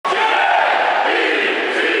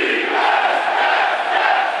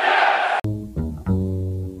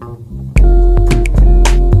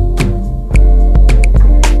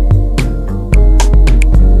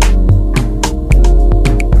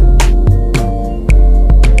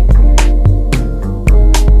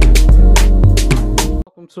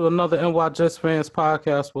to another NY Jets Fans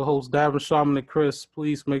podcast with hosts Davin, Sharman, and Chris.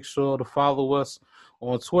 Please make sure to follow us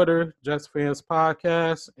on Twitter, Jets Fans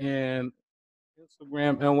Podcast, and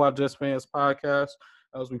Instagram, NY Jets Fans Podcast,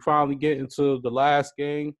 as we finally get into the last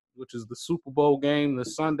game, which is the Super Bowl game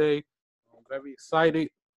this Sunday. I'm very excited.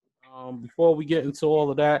 Before we get into all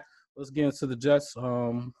of that, let's get into the Jets.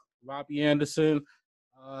 Robbie Anderson,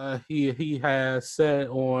 he has said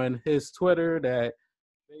on his Twitter that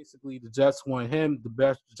basically the Jets want him.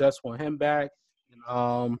 The Jets want him back.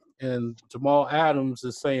 And Jamal Adams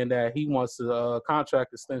is saying that he wants a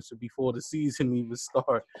contract extension before the season even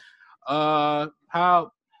starts.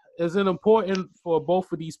 How is it important for both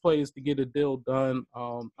of these players to get a deal done?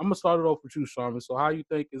 I'm gonna start it off with you, Sharman. So, how you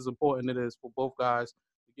think is important it is for both guys to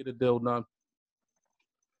get a deal done?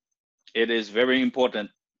 It is very important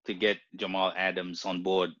to get Jamal Adams on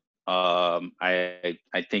board. I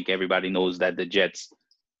think everybody knows that the Jets,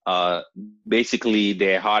 basically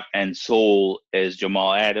their heart and soul is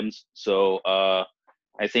Jamal Adams. So I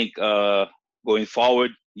think going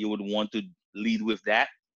forward, you would want to lead with that.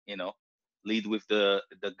 Lead with the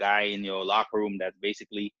guy in your locker room that's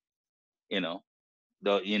basically, in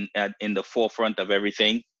the forefront of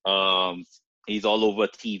everything. He's all over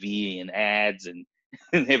TV and ads, and,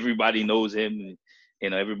 and everybody knows him.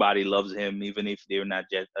 Everybody loves him, even if they're not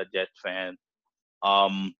a Jet fan.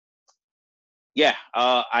 I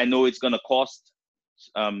know it's gonna cost.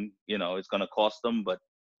 It's gonna cost them, but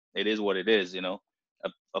it is what it is. A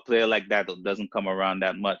player like that doesn't come around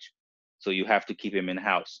that much, so you have to keep him in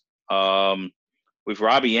house. With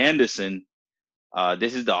Robbie Anderson,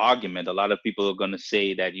 this is the argument. A lot of people are gonna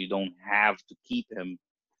say that you don't have to keep him,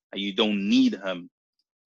 you don't need him.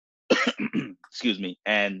 Excuse me,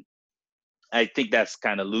 and I think that's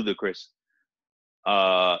kind of ludicrous.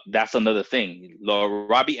 That's another thing.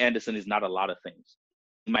 Robbie Anderson is not a lot of things.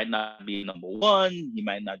 He might not be number one. He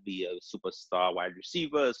might not be a superstar wide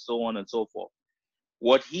receiver, so on and so forth.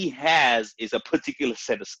 What he has is a particular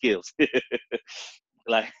set of skills. He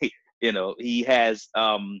has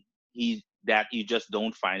that you just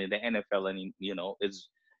don't find in the NFL, and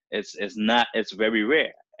it's very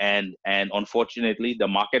rare. And unfortunately, the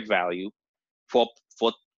market value for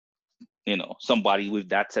somebody with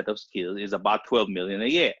that set of skills is about $12 million a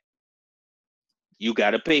year. You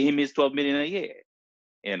got to pay him his $12 million a year.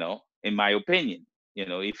 In my opinion,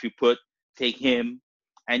 if you take him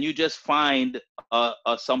and you just find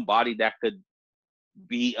somebody that could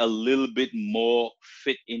be a little bit more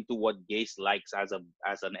fit into what Gase likes as an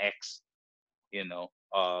X,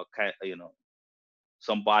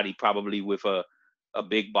 somebody probably with a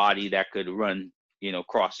big body that could run,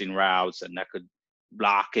 crossing routes, and that could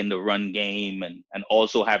block in the run game, and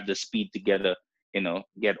also have the speed to get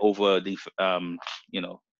over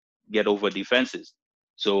defenses.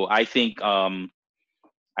 So I think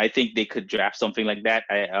they could draft something like that,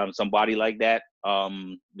 somebody like that,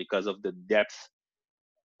 because of the depth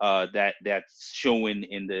that's showing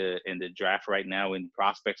in the draft right now, in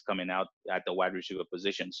prospects coming out at the wide receiver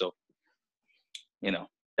position. So,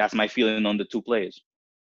 that's my feeling on the two players.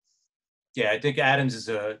 Yeah, I think Adams is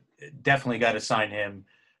definitely got to sign him.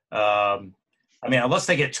 Unless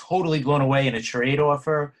they get totally blown away in a trade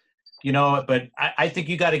offer, but I think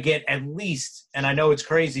you got to get at least, and I know it's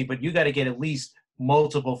crazy, but you got to get at least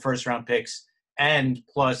multiple first-round picks and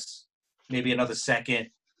plus maybe another second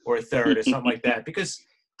or a third or something like that. Because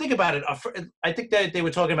think about it. I think that they were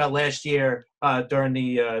talking about last year during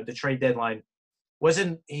the trade deadline.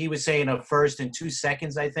 He was saying a first and 2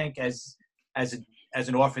 seconds, I think, as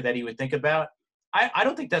an offer that he would think about. I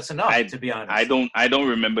don't think that's enough, to be honest. I don't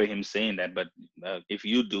remember him saying that, but if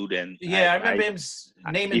you do, then I remember him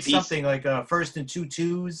naming something like first and 2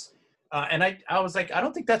 twos, and I was like, I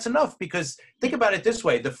don't think that's enough, because think about it this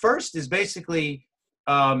way: the first is basically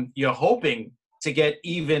you're hoping to get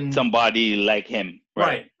even somebody like him,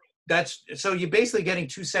 right? So you're basically getting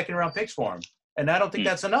 2 second-round picks for him, and I don't think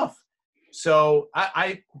that's enough. So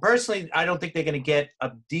I personally, I don't think they're going to get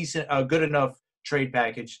a good enough trade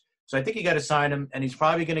package. So I think you got to sign him, and he's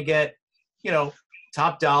probably going to get,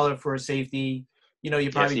 top dollar for a safety. You're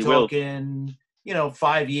probably talking,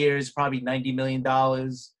 5 years, probably $90 million,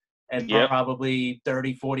 and probably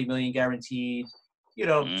 30, 40 million guaranteed.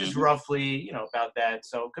 Just roughly, about that.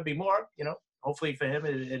 So it could be more. Hopefully for him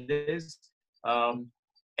it is. And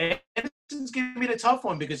it's going to be a tough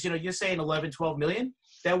one because you're saying 11, 12 million.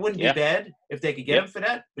 That wouldn't be bad if they could get him for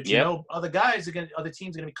that. But other teams are going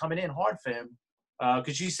to be coming in hard for him.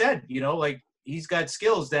 Because you said, he's got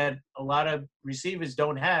skills that a lot of receivers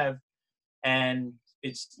don't have, and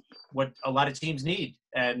it's what a lot of teams need.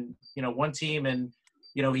 And, one team, and,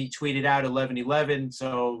 he tweeted out 11-11,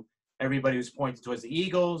 so everybody was pointing towards the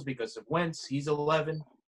Eagles because of Wentz. He's 11.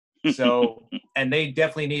 So, and they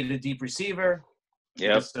definitely needed a deep receiver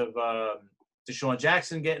because of Deshaun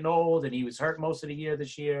Jackson getting old, and he was hurt most of the year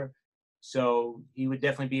this year. So he would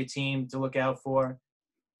definitely be a team to look out for.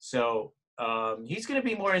 So he's going to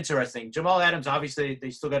be more interesting. Jamal Adams, obviously,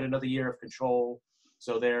 they still got another year of control.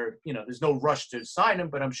 So there's no rush to sign him,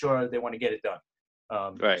 but I'm sure they want to get it done.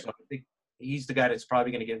 Right. So I think he's the guy that's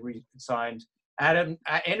probably going to get re-signed.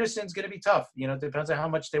 Anderson's going to be tough. It depends on how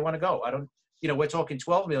much they want to go. We're talking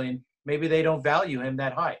 $12 million. Maybe they don't value him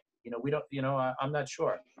that high. We don't. I'm not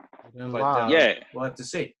sure. But we'll have to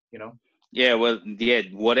see. Yeah. Well, yeah.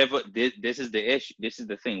 Whatever. This is the issue. This is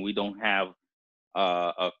the thing. We don't have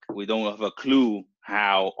a clue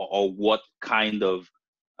how or what kind of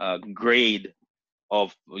grade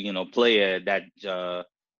of player that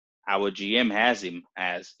our GM has him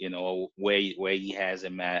as, where he has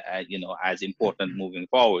him as important moving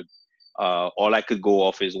forward. All I could go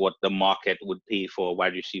off is what the market would pay for a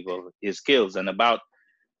wide receiver of his skills, and about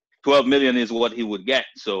 $12 million is what he would get.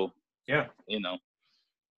 So yeah,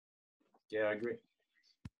 Yeah, I agree.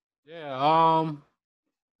 Yeah.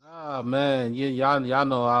 Man, y'all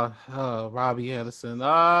know Robbie Anderson.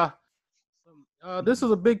 This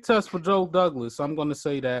is a big test for Joe Douglas. I'm gonna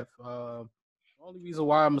say that. The only reason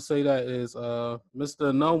why I'm gonna say that is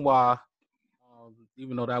Mr. Nunwa,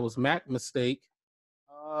 even though that was Mac's mistake.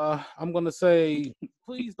 I'm gonna say,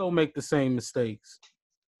 please don't make the same mistakes.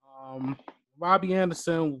 Robbie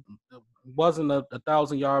Anderson wasn't a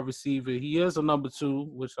 1,000-yard receiver. He is a number 2,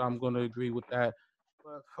 which I'm gonna agree with that.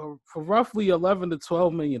 But for roughly $11 to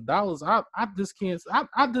 $12 million, I just can't.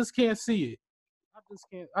 I just can't see it.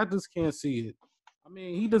 I just can't see it. I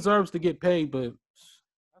mean, he deserves to get paid, but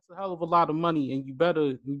that's a hell of a lot of money, and you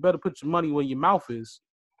better put your money where your mouth is.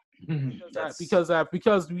 Because at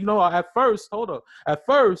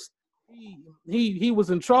first he was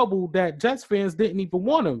in trouble that Jets fans didn't even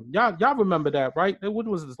want him. Y'all remember that, right? What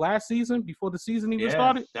was this, last season, before the season even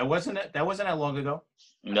started? That wasn't that long ago.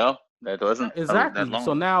 No, that wasn't exactly. That long.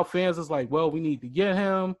 So now fans is like, well, we need to get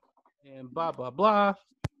him, and blah blah blah.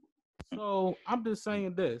 So I'm just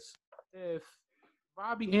saying this: if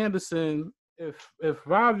Robbie Anderson, if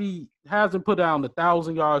Robbie hasn't put down the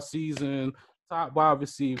 1,000-yard season, top wide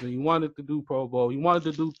receiver, he wanted to do Pro Bowl, he wanted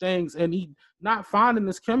to do things, and he not finding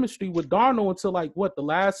this chemistry with Darnold until the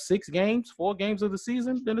last 4 games of the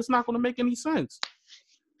season, then it's not going to make any sense.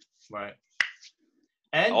 Right.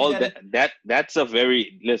 And all that's a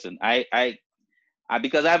very listen. I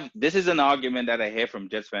because this is an argument that I hear from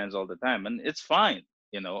Jets fans all the time, and it's fine.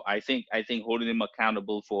 I think holding him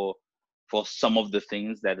accountable for some of the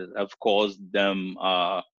things that have caused them,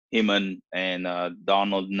 him and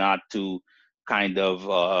Donald, not to kind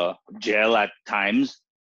of gel at times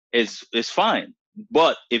is fine.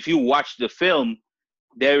 But if you watch the film,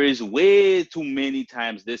 there is way too many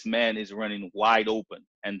times this man is running wide open,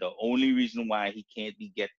 and the only reason why he can't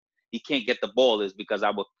get the ball is because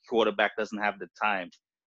our quarterback doesn't have the time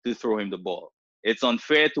to throw him the ball. It's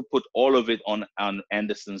unfair to put all of it on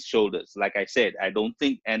Anderson's shoulders. Like I said, I don't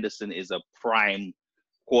think Anderson is a prime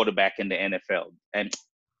quarterback in the NFL and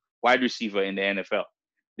wide receiver in the NFL.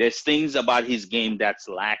 There's things about his game that's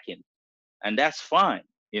lacking, and that's fine,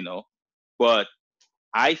 But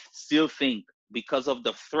I still think because of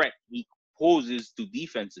the threat he poses to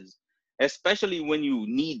defenses, especially when you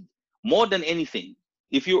need more than anything,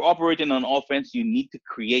 if you're operating on offense, you need to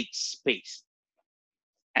create space.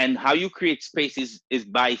 And how you create space is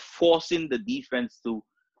by forcing the defense to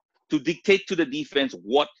dictate to the defense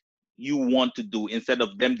what you want to do instead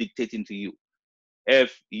of them dictating to you.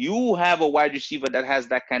 If you have a wide receiver that has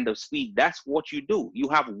that kind of speed, that's what you do. You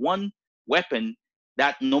have one weapon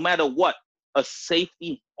that no matter what, a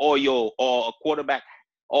safety or a quarterback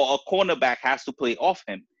or a cornerback has to play off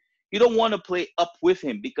him. You don't want to play up with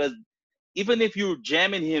him, because even if you're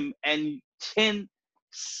jamming him and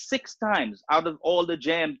 6 times out of all the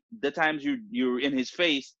times you're in his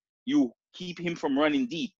face, you keep him from running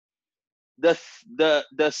deep. The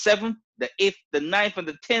 7th, the 8th, the 9th, and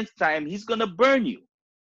the 10th time, he's gonna burn you,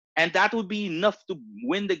 and that would be enough to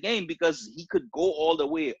win the game, because he could go all the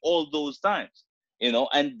way all those times,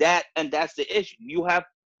 and that's the issue. You have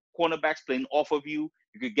cornerbacks playing off of you.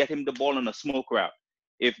 You could get him the ball on a smoke route.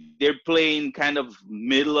 If they're playing kind of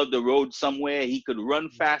middle of the road somewhere, he could run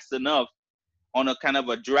fast enough on a kind of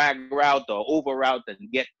a drag route or over route and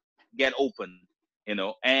get open,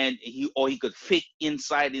 and he could fake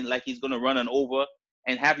inside in like he's gonna run an over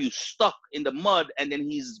and have you stuck in the mud, and then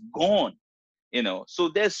he's gone, So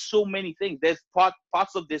there's so many things. There's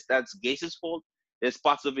parts of this that's Gase's fault. There's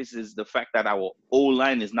parts of this is the fact that our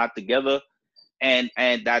O-line is not together, and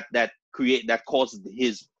that caused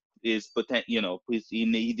his potential.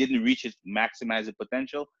 He didn't reach his maximizing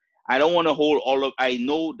potential. I don't want to hold all of. I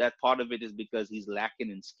know that part of it is because he's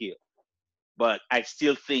lacking in skill, but I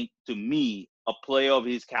still think, to me, a player of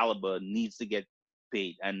his caliber needs to get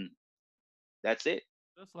paid, and that's it.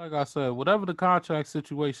 Just like I said, whatever the contract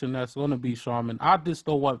situation that's going to be, Sharman, I just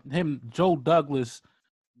don't want Joe Douglas,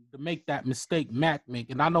 to make that mistake Mac make.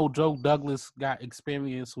 And I know Joe Douglas got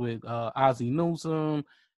experience with Ozzie Newsome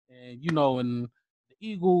and, in the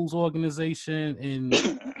Eagles organization. And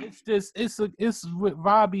it's just, it's with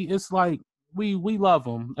Robbie, it's like we love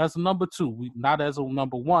him as a number 2, not as a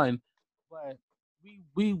number 1, but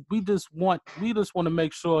we just want to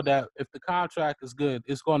make sure that if the contract is good,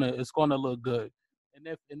 it's gonna look good.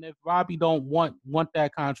 And if Robbie don't want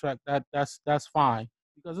that contract, that's fine,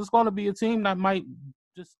 because it's gonna be a team that might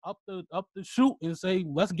just up the shoot and say,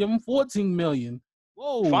 let's give him 14 million.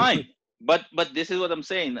 Whoa. Fine. But this is what I'm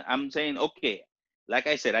saying. I'm saying, okay, like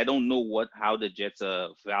I said, I don't know how the Jets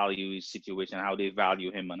value his situation, how they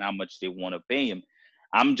value him, and how much they want to pay him.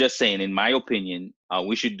 I'm just saying, in my opinion,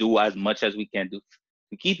 we should do as much as we can do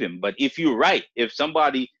to keep him. But if you're right, if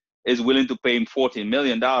somebody is willing to pay him $14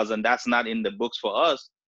 million and that's not in the books for us,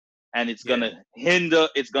 and it's gonna hinder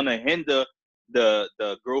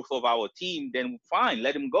the growth of our team, then fine,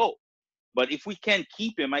 let him go. But if we can't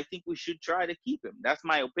keep him, I think we should try to keep him. That's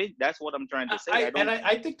my opinion. That's what I'm trying to say.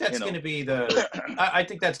 I think that's going to be I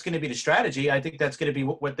think that's going to be the strategy. I think that's going to be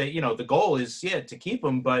what they, the goal is, to keep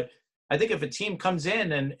him. But I think if a team comes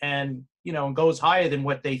in and goes higher than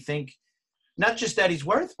what they think, not just that he's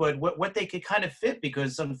worth, but what they could kind of fit,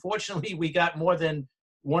 because unfortunately we got more than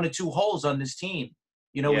 1 or 2 holes on this team.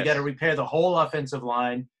 We got to repair the whole offensive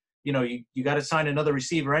line. You got to sign another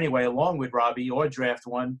receiver anyway, along with Robbie, or draft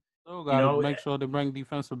one. Still got to make sure they bring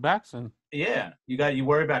defensive backs in. Yeah, you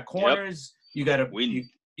worry about corners. You got to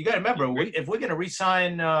remember, if we're going to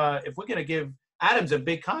re-sign, if we're going to give Adams a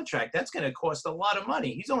big contract, that's going to cost a lot of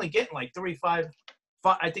money. He's only getting like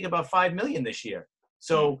I think about $5 million this year.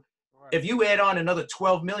 So if you add on another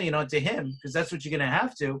 $12 million onto him, because that's what you're going to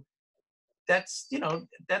have to, that's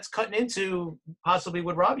cutting into possibly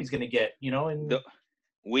what Robbie's going to get. And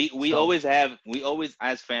we always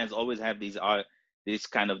as fans always have these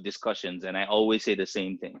kind of discussions, and I always say the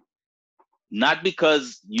same thing. Not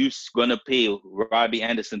because you're gonna pay Robbie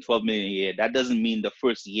Anderson $12 million a year, that doesn't mean the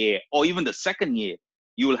first year or even the second year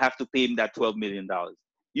you will have to pay him that $12 million.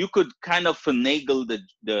 You could kind of finagle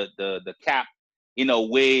the cap in a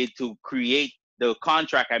way to create the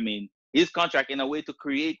contract. I mean, his contract in a way to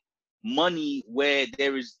create money where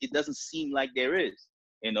it doesn't seem like there is.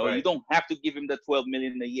 Right. You don't have to give him the $12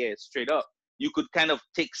 million a year straight up. You could kind of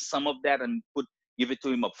take some of that and give it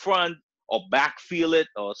to him up front, or backfill it,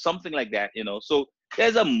 or something like that. So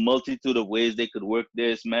there's a multitude of ways they could work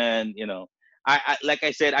this, man. I like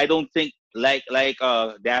I said, I don't think like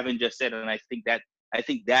Davin just said, and I think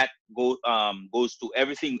that goes to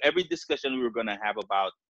every discussion we were gonna have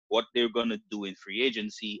about what they're gonna do in free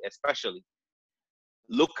agency, especially.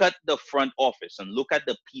 Look at the front office and look at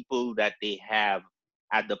the people that they have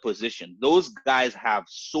at the position. Those guys have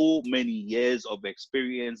so many years of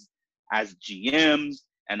experience as GMs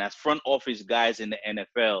and as front office guys in the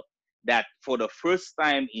NFL that for the first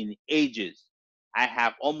time in ages, I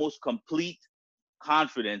have almost complete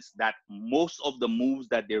confidence that most of the moves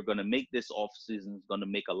that they're going to make this offseason is going to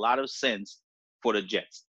make a lot of sense for the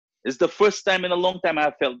Jets. It's the first time in a long time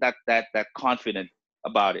I felt that confident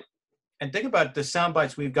about it. And think about the sound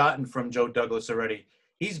bites we've gotten from Joe Douglas already.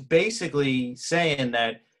 He's basically saying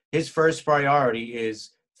that his first priority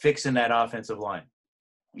is fixing that offensive line.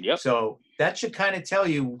 Yep. So that should kind of tell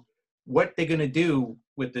you what they're going to do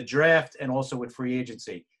with the draft and also with free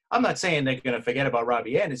agency. I'm not saying they're going to forget about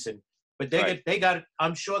Robbie Anderson, but they got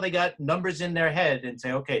I'm sure they got numbers in their head and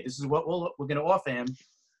say, okay, this is what we're going to offer him.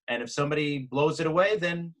 And if somebody blows it away,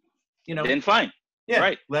 then, then fine. Yeah,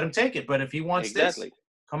 right. Let him take it. But if he wants this,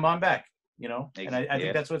 come on back, And I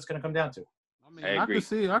think that's what it's going to come down to. I could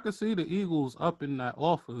see the Eagles up in that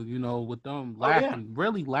offer, with them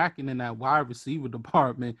really lacking in that wide receiver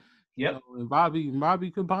department. Yep. And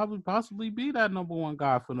Robbie could possibly be that number 1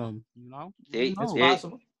 guy for them. It's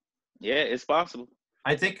possible. Yeah, it's possible.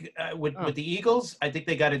 I think with the Eagles, I think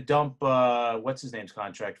they got to dump what's his name's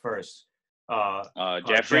contract first.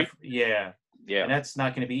 Jeffrey. Yeah. And that's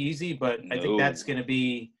not going to be easy, but I think that's going to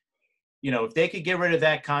be. If they could get rid of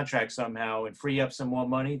that contract somehow and free up some more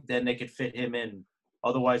money, then they could fit him in.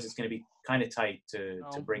 Otherwise, it's going to be kind of tight to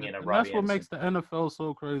bring in a Robbie That's what makes the NFL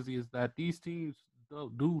so crazy, is that these teams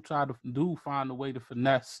do find a way to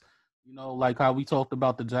finesse. Like how we talked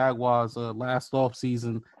about the Jaguars last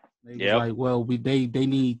offseason. They was Yep. like, well, they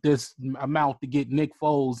need this amount to get Nick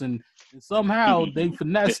Foles, and somehow they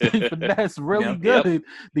finessed really Yep. good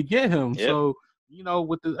to get him. Yep. So,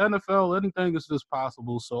 with the NFL, anything is just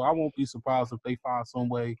possible. So I won't be surprised if they find some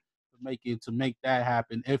way to make that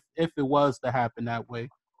happen, if it was to happen that way.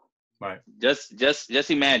 Right.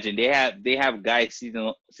 Just imagine they have guys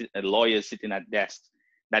lawyers sitting at desks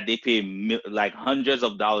that they pay like hundreds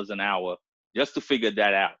of dollars an hour just to figure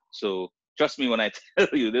that out. So trust me when I tell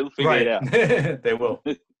you, they'll figure it out. They will.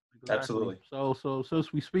 Exactly. Absolutely. So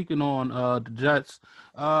since we speaking on the Jets,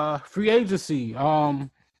 free agency,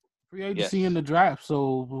 Yes. in the draft.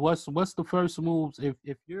 So what's the first moves if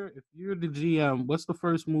you're the GM? What's the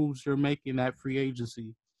first moves you're making at free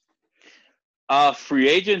agency? Free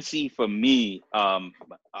agency for me, like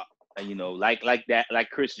that, like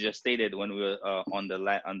Chris just stated when we were on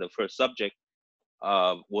the first subject,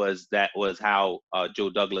 was how Joe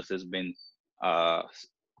Douglas has been, over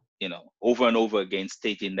and over again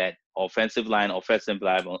stating that offensive line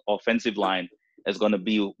is going to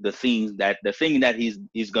be the thing that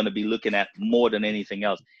he's going to be looking at more than anything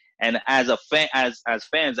else. And as a fan, as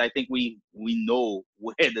fans, I think we know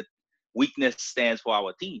where the weakness stands for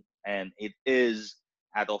our team, and it is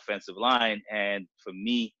at offensive line. And for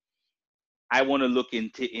me, I want to look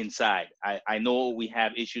inside. I know we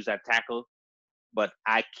have issues at tackle, but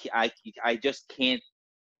I just can't,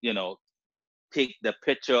 take the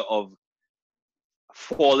picture of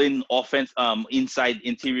falling inside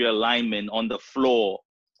interior linemen on the floor,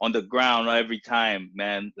 on the ground every time,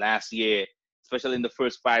 man. Last year, especially in the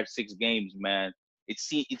first 5-6 games, man, it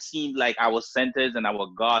seemed like our centers and our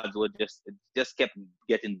guards were just kept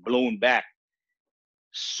getting blown back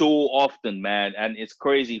so often, man. And it's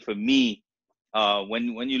crazy for me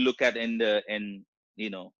when you look at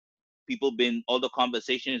people all the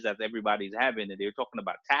conversations that everybody's having, and they're talking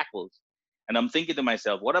about tackles, and I'm thinking to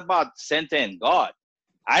myself, what about center and guard?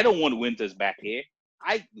 I don't want Winters back here.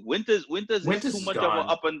 Winters is too much of an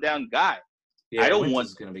up and down guy. Yeah, I don't Winters want,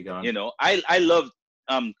 is going to be gone. I love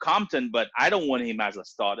Compton, but I don't want him as a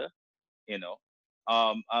starter.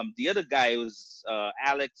 The other guy was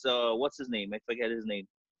Alex. What's his name? I forget his name.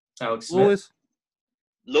 Alex Smith?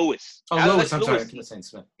 Lewis. Oh, Alex Lewis. I'm sorry, I Lewis. keep saying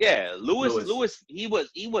Smith. Yeah, Lewis. He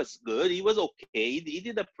was good. He was okay. He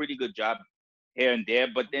did a pretty good job here and there,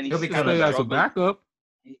 but then He'll be Just coming play back. as a backup.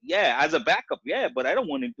 Yeah, as a backup, yeah, but I don't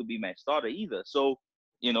want him to be my starter either. So,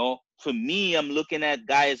 for me, I'm looking at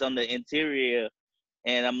guys on the interior,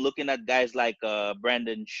 and I'm looking at guys like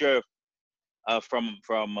Brandon Scherf from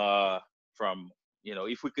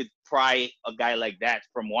if we could pry a guy like that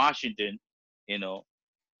from Washington,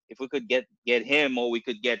 if we could get him, or we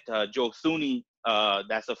could get Joe Thuney,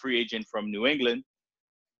 that's a free agent from New England,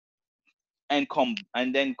 and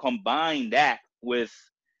then combine that with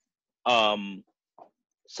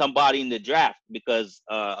somebody in the draft, because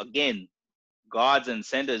again, guards and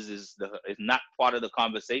centers is not part of the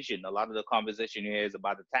conversation. A lot of the conversation here is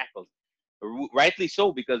about the tackles, rightly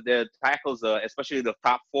so, because the tackles, especially the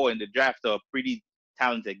top 4 in the draft, are pretty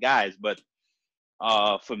talented guys. But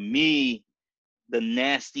for me, the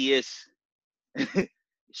nastiest,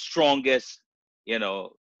 strongest,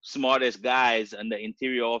 smartest guys on the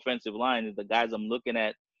interior offensive line is the guys I'm looking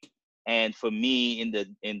at. And for me, in the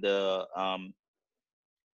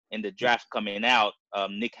draft coming out,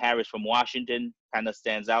 Nick Harris from Washington kind of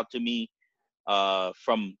stands out to me.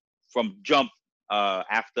 From jump,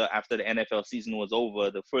 after the NFL season was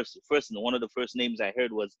over, one of the first names I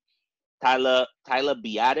heard was Tyler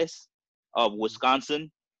Biadasz of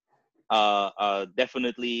Wisconsin.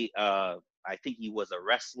 Definitely, I think he was a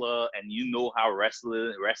wrestler, and how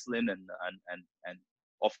wrestling and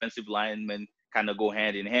offensive linemen kind of go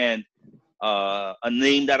hand in hand. A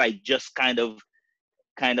name that I just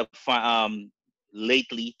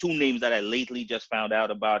lately, 2 names that I lately just found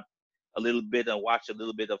out about a little bit and watched a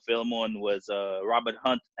little bit of film on was Robert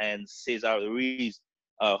Hunt and Cesar Ruiz.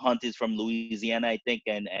 Hunt is from Louisiana, I think,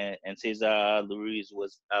 and Cesar Ruiz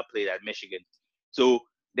was played at Michigan. So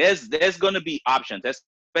there's going to be options,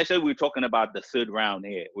 especially we're talking about the 3rd round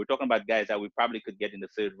here. We're talking about guys that we probably could get in the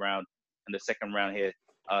 3rd round and the 2nd round here.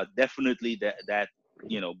 Definitely that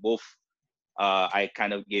both. I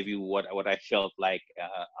kind of gave you what I felt like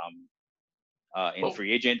in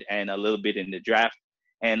free agent and a little bit in the draft.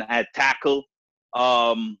 And at tackle,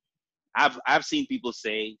 I've seen people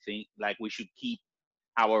think like we should keep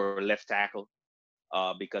our left tackle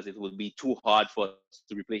because it would be too hard for us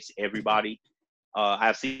to replace everybody.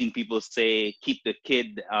 I've seen people say keep the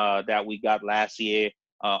kid that we got last year,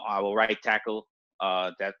 our right tackle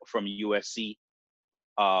that from USC,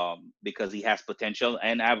 because he has potential.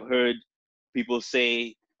 And I've heard people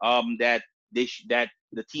say that that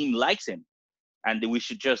the team likes him, and we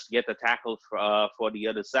should just get a tackle for the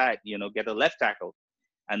other side. Get a left tackle,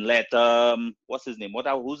 and let what's his name?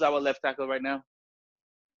 Who's our left tackle right now?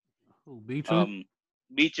 Beecham.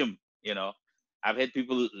 Beecham. I've had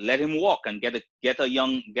people let him walk and get a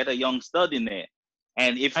young stud in there,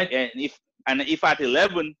 and if at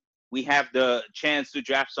 11 we have the chance to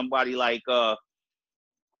draft somebody like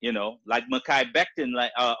like Mekhi Becton,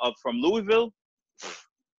 like from Louisville.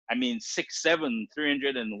 I mean, 6'7",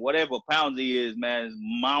 300 and whatever pounds he is, man,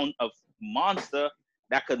 monster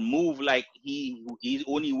that could move like he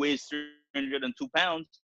only weighs 302 pounds.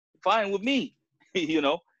 Fine with me,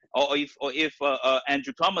 Or if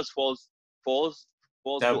Andrew Thomas falls to us,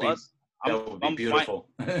 that would be beautiful.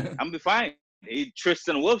 I'm be fine.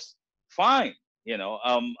 Tristan Wirfs, fine.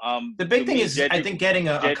 The big thing is, I think, getting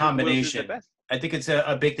a combination. I think it's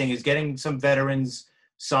a big thing is getting some veterans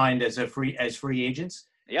signed as free agents,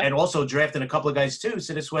 and also drafting a couple of guys too.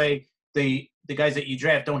 So this way, the guys that you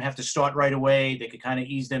draft don't have to start right away. They could kind of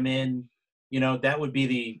ease them in. That would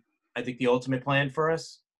be I think the ultimate plan for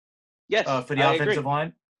us. Yes, for the offensive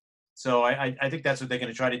line. So I think that's what they're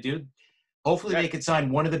going to try to do. Hopefully they could sign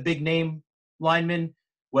one of the big name linemen,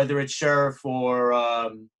 whether it's Sheriff or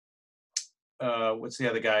what's the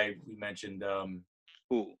other guy we mentioned?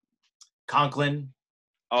 Who? Conklin.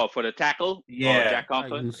 Oh, for the tackle? Yeah. Jack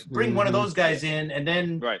Conklin. Bring one of those guys in, and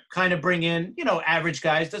then kind of bring in, average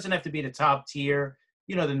guys. Doesn't have to be the top tier,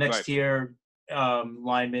 the next tier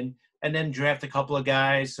linemen, and then draft a couple of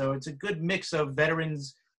guys. So it's a good mix of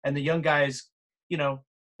veterans and the young guys,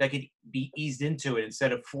 that could be eased into it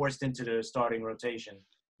instead of forced into the starting rotation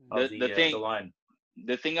of the line.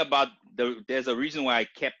 The thing about there's a reason why I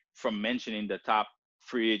kept from mentioning the top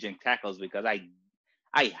free agent tackles, because I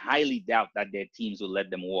highly doubt that their teams will let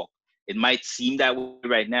them walk. It might seem that way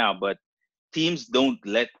right now, but teams don't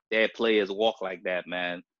let their players walk like that,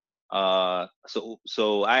 man.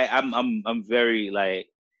 So I'm very like,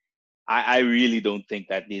 I really don't think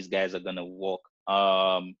that these guys are gonna walk.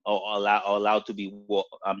 Or allowed to be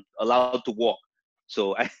allowed to walk.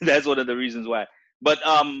 So that's one of the reasons why. But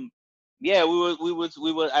yeah, we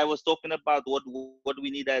were. I was talking about what we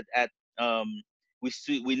need at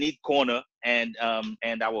we need corner, and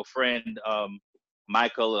our friend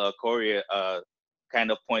Michael Correa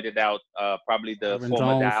kind of pointed out probably the Aaron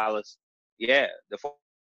former Jones. Dallas, the former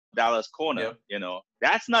Dallas corner. Yep.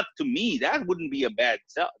 That's not, to me, that wouldn't be a bad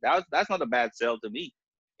sell. That's not a bad sell to me.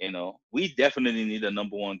 We definitely need a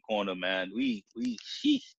number one corner, man.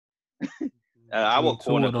 Sheesh. Our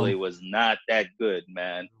corner play was not that good,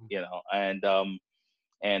 man.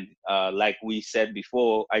 And like we said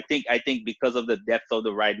before, I think because of the depth of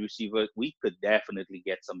the wide receiver, we could definitely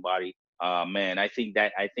get somebody. Man, I think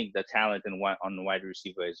the talent on the wide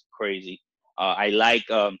receiver is crazy. I like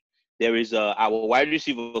there is our wide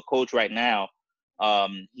receiver coach right now.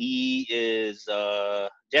 He is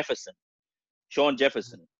Jefferson, Sean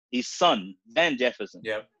Jefferson. His son, Dan Jefferson,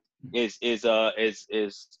 is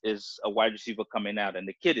a wide receiver coming out, and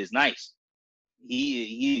the kid is nice.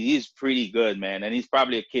 He is pretty good, man, and he's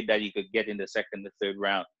probably a kid that you could get in the second or third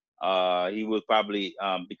round. He will probably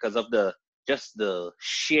because of the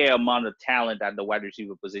sheer amount of talent at the wide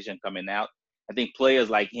receiver position coming out. I think players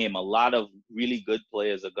like him, a lot of really good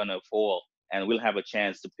players are gonna fall, and we'll have a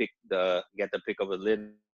chance to get the pick of a little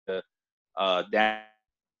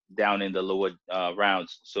down in the lower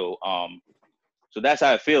rounds. So that's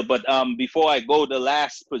how I feel. But before I go, the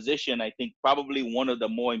last position, I think probably one of the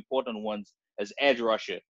more important ones is edge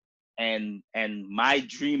rusher, and my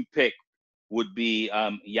dream pick would be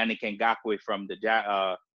Yannick Ngakoue from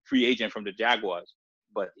the free agent from the Jaguars.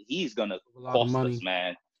 But he's gonna cost us,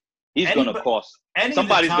 man. He's gonna cost.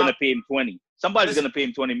 Somebody's gonna pay him 20. Somebody's gonna pay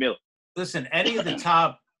him 20 mil. Listen, any of the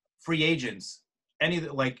top free agents,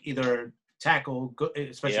 either tackle,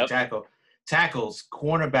 especially tackles,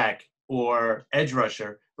 cornerback, or edge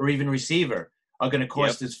rusher, or even receiver, are going to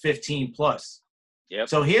cost us 15 plus. Yep.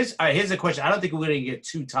 So here's a question. I don't think we're going to get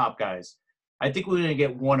two top guys. I think we're going to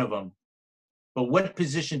get one of them. But what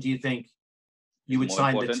position do you think you would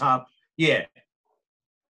sign the top? Yeah.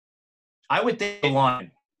 I would think the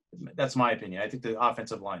line. That's my opinion. I think the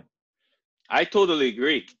offensive line. I totally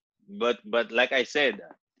agree. But like I said,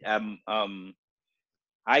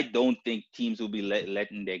 I don't think teams will be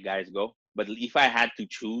letting their guys go. But if I had to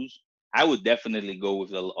choose, I would definitely go with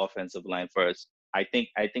the offensive line first. I think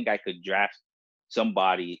I could draft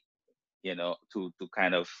somebody, to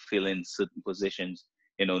kind of fill in certain positions.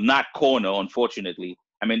 Not corner, unfortunately.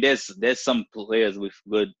 I mean, there's some players with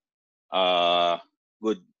good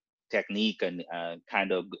technique and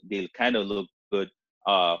they kind of look good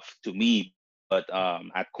to me.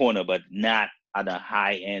 at corner, but not at a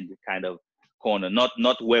high end kind of corner, not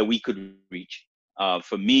where we could reach.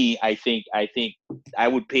 For me, I think I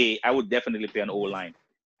would definitely pay an O line.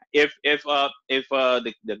 If the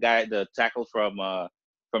guy, the tackle from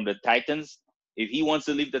the Titans, if he wants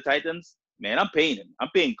to leave the Titans, man, I'm paying him. I'm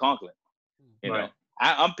paying Conklin. You know,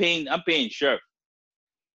 I'm paying Scherf.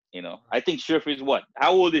 You know, I think Scherf is what?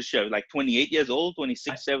 How old is Scherf? Like 28 years old,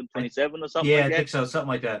 26, 27 or something like that? Yeah, I think so. Something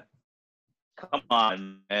like that. Come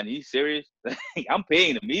on, man. He's serious? I'm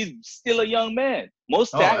paying him. He's still a young man.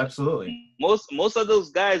 Absolutely. Most of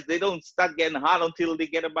those guys, they don't start getting hot until they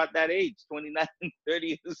get about that age, 29, 30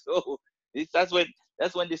 years old. That's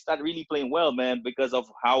when they start really playing well, man, because of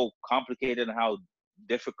how complicated and how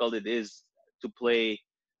difficult it is to play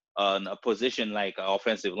a position like an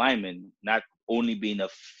offensive lineman, not only being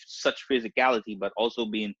such physicality, but also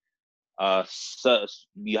being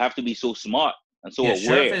you have to be so smart and so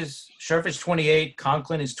aware. Scherf is 28.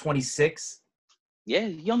 Conklin is 26. Yeah,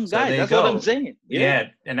 young guys. That's what I'm saying. Yeah,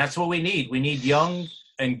 and that's what we need. We need young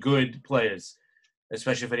and good players,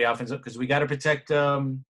 especially for the offensive, because we got to protect.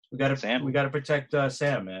 We got to protect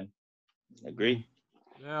Sam, man. Agreed.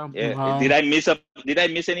 Yeah. Did I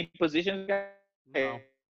miss any positions, guys? No.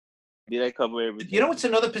 Did I cover everything? You know what's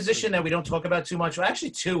another position that we don't talk about too much? Well,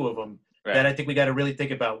 actually, two of them that I think we got to really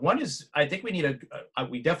think about. One is I think we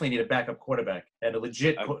definitely need a backup quarterback and a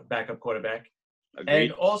legit backup quarterback.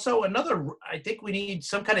 Agreed. And also I think we need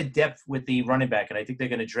some kind of depth with the running back, and I think they're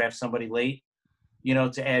going to draft somebody late,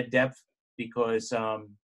 to add depth because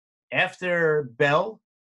after Bell,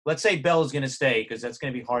 let's say Bell is going to stay because that's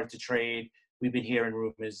going to be hard to trade. We've been hearing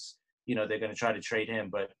rumors, they're going to try to trade him,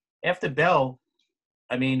 but after Bell,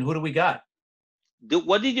 I mean, who do we got?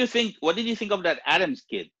 What did you think of that Adams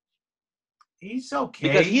kid? He's okay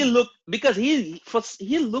because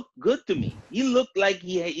he looked good to me. He looked like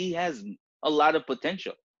he has a lot of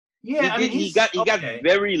potential. Yeah, he got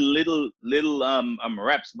very little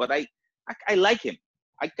reps, but I like him.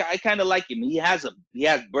 I kind of like him. He has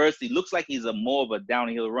burst. He looks like he's more of a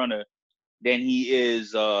downhill runner than he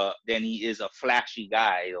is a flashy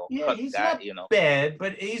guy or cut he's guy. Not bad,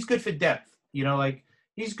 but he's good for depth.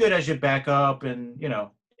 He's good as your backup, and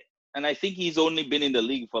And I think he's only been in the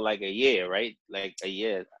league for like a year, right? Like a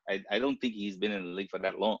year. I don't think he's been in the league for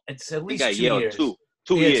that long. It's at least 2 years. Two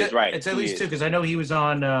years, right? It's at least 2 because I know he was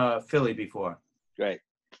on Philly before. Right.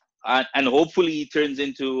 And hopefully he turns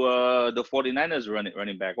into the 49ers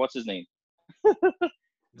running back. What's his name?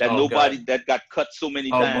 that got cut so many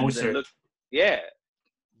times. And look,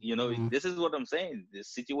 this is what I'm saying. The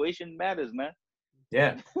situation matters, man.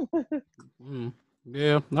 Yeah.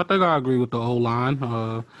 Yeah, I think I agree with the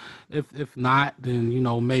O-line. If not,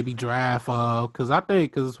 then maybe draft.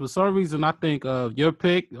 Because for some reason I think your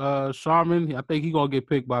pick, Sharman, I think he's gonna get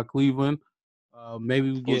picked by Cleveland.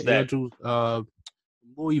 Maybe we get Andrew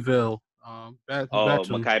Louisville.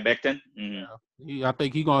 Mekhi Becton. Mm-hmm. Yeah, I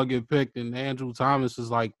think he's gonna get picked, and Andrew Thomas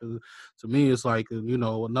is like to me it's like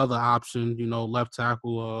another option. Left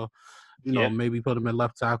tackle. Maybe put him in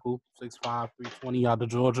left tackle, 6'5", 320 out of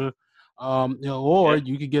Georgia.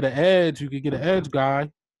 You could get an edge. You could get an edge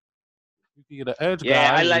guy. You could get an edge guy.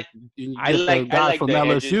 Yeah, I like the guy from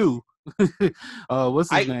LSU.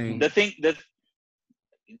 What's his name? The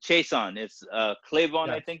Chason. It's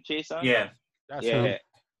Clavon, I think. Chason. Yeah, that's him.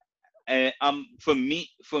 And for me,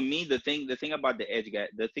 the thing about the edge guy,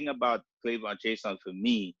 the thing about Clavon Chason for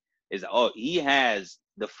me is he has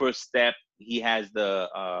the first step. He has the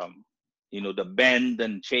the bend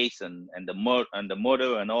and chase and the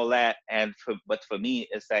motor and all that. But for me,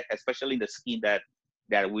 it's like, especially the scheme that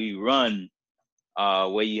we run,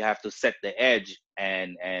 where you have to set the edge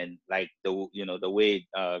and like the way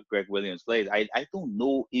Greg Williams plays. I don't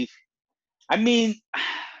know if I'm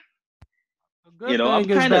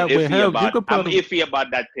kind of iffy about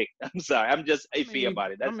that pick. I'm sorry. I'm just iffy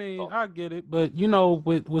about it. I get it. But,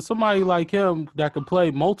 with somebody like him that can play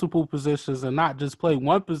multiple positions and not just play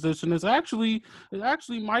one position, it actually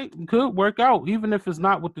could work out. Even if it's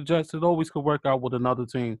not with the Jets, it always could work out with another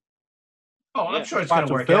team. Oh, I'm sure it's going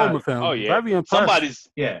to work out. With him. Oh, yeah. Very impressive.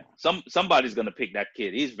 Somebody's going to pick that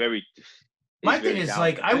kid. My thing is,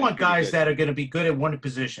 I want guys that are going to be good at one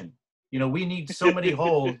position. We need so many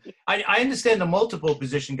holes. I understand the multiple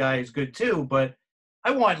position guy is good too, but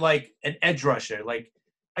I want like an edge rusher. Like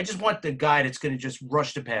I just want the guy that's going to just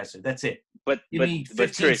rush the passer. That's it. But you need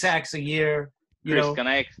 15 sacks a year. Chris, can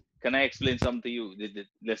I explain something to you?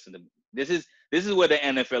 Listen to me. This is where the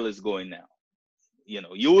NFL is going now.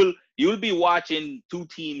 You'll be watching two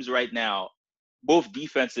teams right now, both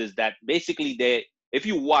defenses that basically if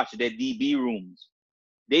you watch their DB rooms,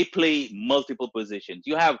 they play multiple positions.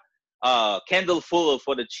 You have Kendall Fuller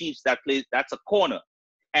for the Chiefs that's a corner.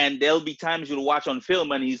 And there'll be times you'll watch on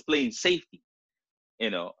film and he's playing safety,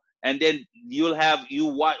 and then you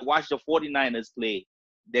watch the 49ers play,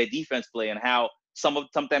 their defense play, and how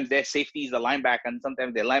sometimes their safety is a linebacker and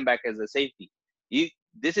sometimes their linebacker is a safety.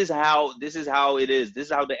 This is how it is. This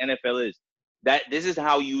is how the NFL is. This is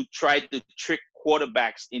how you try to trick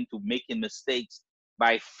quarterbacks into making mistakes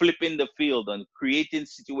by flipping the field and creating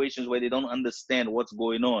situations where they don't understand what's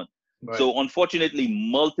going on. Right. So unfortunately,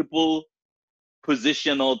 multiple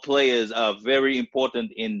positional players are very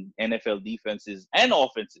important in NFL defenses and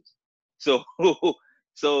offenses. So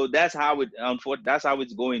that's how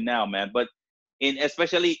it's going now, man. But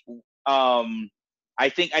especially I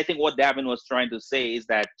think what Davin was trying to say is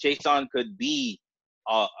that Chason could be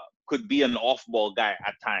an off-ball guy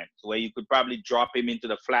at times, where you could probably drop him into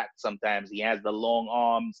the flat sometimes. He has the long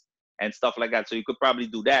arms and stuff like that, so you could probably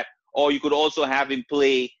do that. Or you could also have him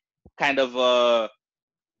play kind of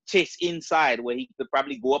chase inside, where he could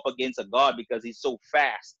probably go up against a guard because he's so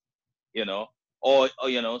fast, or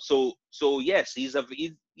so yes, he's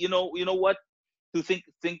you know what, to think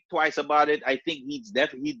twice about it. I think he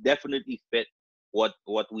definitely fit what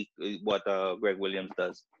Greg Williams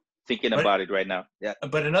does. Thinking about it right now. Yeah.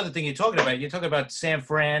 But another thing you're talking about San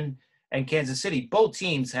Fran and Kansas City. Both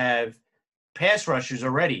teams have pass rushers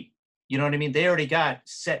already. You know what I mean? They already got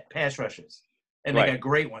set pass rushers, and they got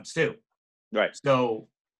great ones too. Right. So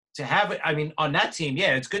to have it, I mean, on that team,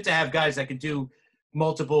 yeah, it's good to have guys that could do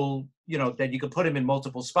multiple, that you could put them in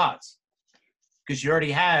multiple spots, because you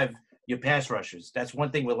already have your pass rushers. That's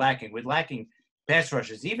one thing we're lacking. We're lacking pass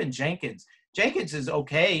rushers. Even Jenkins is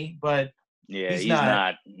okay, but yeah, he's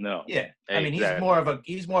not. No. Yeah, exactly. I mean, he's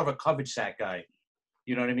more of a coverage sack guy.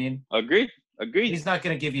 You know what I mean? Agreed. He's not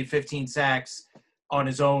going to give you 15 sacks on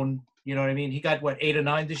his own. You know what I mean? He got 8 or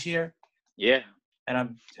 9 this year. Yeah.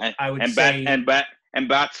 And I would say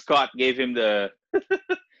Bat Scott gave him the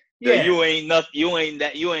yeah. You ain't nothing.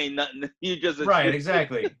 You just right.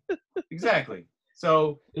 Exactly.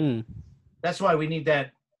 So that's why we need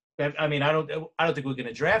that. I mean, I don't think we're going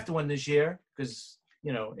to draft one this year, because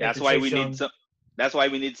that's why we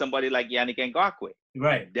need somebody like Yannick Ngakoue.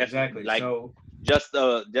 Right. Exactly. Like, so just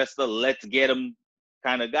a let's get him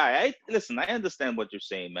kind of guy. I understand what you're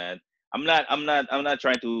saying, man. I'm not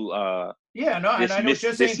trying to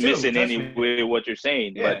dismiss in any way what you're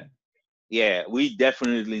saying, but yeah, we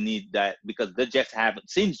definitely need that, because the Jets haven't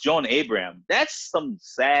since John Abraham. That's some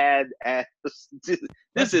sad ass.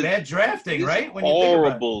 This is bad drafting, right? When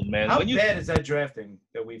horrible, man. How bad is that drafting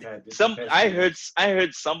that we've had? I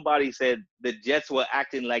heard somebody said the Jets were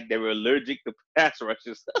acting like they were allergic to pass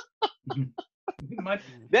rushers.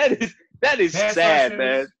 that is sad,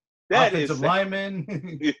 man. That offensive is lineman.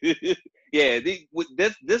 Yeah,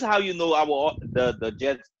 this is how you know the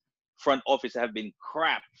Jets front office have been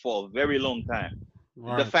crap for a very long time.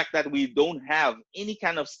 Right. The fact that we don't have any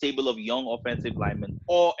kind of stable of young offensive linemen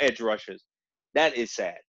or edge rushers, that is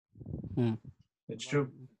sad. It's true.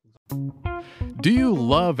 Do you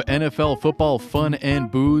love NFL football fun and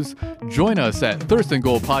booze? Join us at Thirst and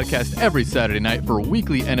Goal Podcast every Saturday night for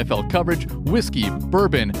weekly NFL coverage, whiskey,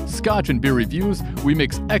 bourbon, scotch, and beer reviews. We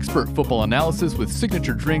mix expert football analysis with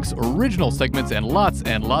signature drinks, original segments, and lots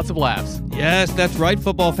of laughs. Yes, that's right,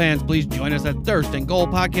 football fans. Please join us at Thirst and Goal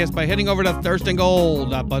Podcast by heading over to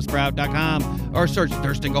thirstandgoal.buzzsprout.com or search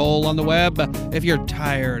Thirst and Goal on the web. If you're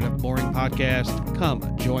tired of boring podcasts,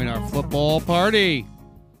 come join our football party.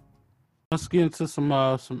 Let's get into some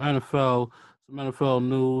NFL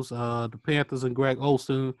news. The Panthers and Greg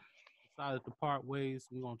Olsen decided to part ways.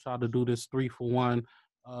 We're gonna try to do this 3-for-1.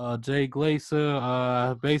 Jay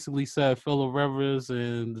Glazer basically said Phillip Rivers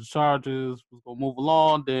and the Chargers was gonna move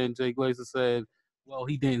along. Then Jay Glazer said, "Well,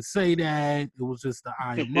 he didn't say that. It was just the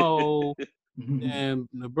IMO." And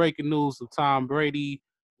the breaking news of Tom Brady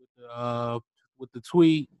with the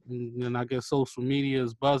tweet, and I guess social media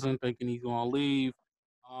is buzzing, thinking he's gonna leave.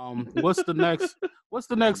 What's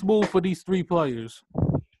the next move for these three players?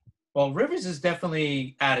 Well, Rivers is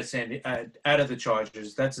definitely out of the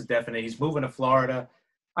Chargers. That's a definite. He's moving to Florida.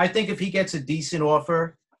 I think if he gets a decent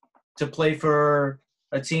offer to play for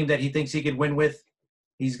a team that he thinks he could win with,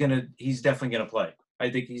 he's definitely gonna play. I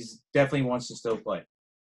think he's definitely wants to still play.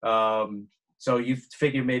 So you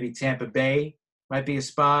figure maybe Tampa Bay might be a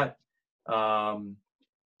spot.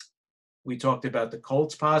 We talked about the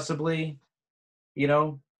Colts possibly.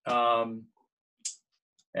 And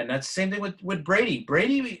that's the same thing with Brady.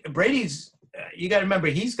 Brady's you got to remember,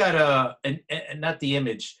 he's got not the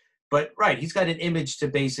image, but right, he's got an image to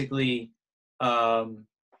basically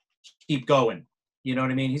keep going. You know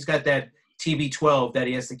what I mean? He's got that TB12 that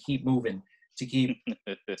he has to keep moving. to keep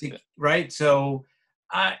right. So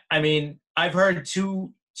I mean, I've heard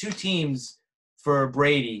two teams for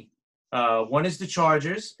Brady. One is the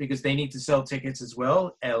Chargers because they need to sell tickets as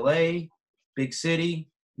well. LA, big city,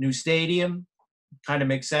 new stadium, kind of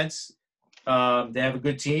makes sense. They have a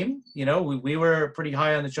good team. You know, we were pretty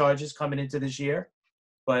high on the Chargers coming into this year,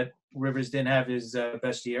 but Rivers didn't have his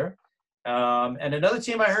best year. And another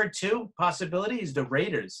team I heard too, possibility, is the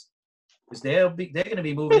Raiders, because they're going to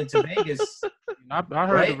be moving into Vegas. I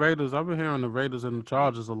heard right? the Raiders. I've been hearing the Raiders and the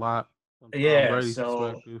Chargers a lot. Yeah,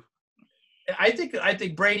 so I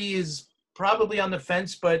think Brady is probably on the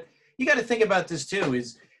fence, but you got to think about this too.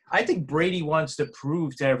 Is I think Brady wants to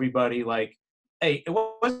prove to everybody, like, hey, it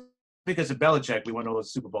wasn't because of Belichick we won all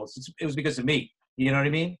those Super Bowls. It was because of me. You know what I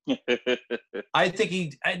mean? I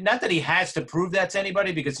think not that he has to prove that to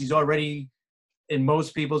anybody, because he's already, in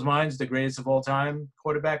most people's minds, the greatest of all time,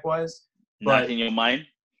 quarterback-wise. Not in your mind?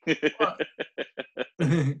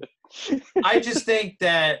 I just think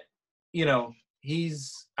that, you know,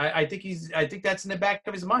 I think that's in the back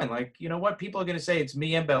of his mind. Like, you know what? People are going to say it's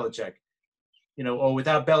me and Belichick. You know, or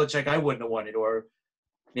without Belichick, I wouldn't have won it. Or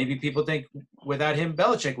maybe people think without him,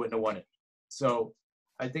 Belichick wouldn't have won it. So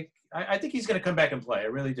I think he's going to come back and play. I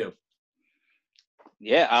really do.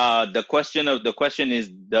 Yeah. The question is,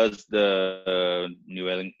 does the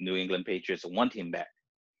New England Patriots want him back?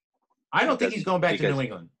 I don't think he's going back to New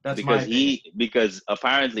England. Because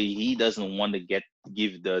apparently he doesn't want to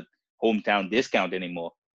give the hometown discount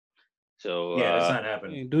anymore. So yeah, that's not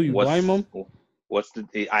happening. Do you blame him?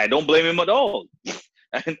 I don't blame him at all.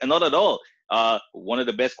 Not at all. One of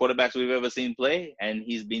the best quarterbacks we've ever seen play, and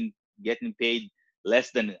he's been getting paid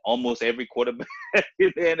less than almost every quarterback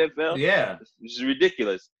in the NFL. Yeah, which is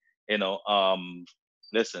ridiculous. You know.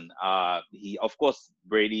 Listen. He, of course,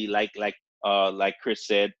 Brady, like Chris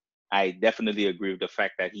said, I definitely agree with the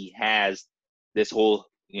fact that he has this whole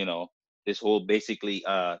basically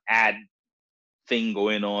ad thing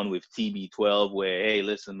going on with TB12, where, hey,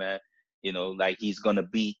 listen, man, you know, like, he's gonna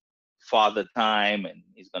beat Father Time and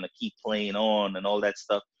he's gonna keep playing on and all that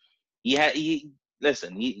stuff. He has to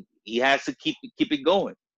keep it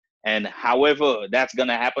going. And however that's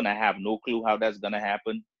gonna happen, I have no clue how that's gonna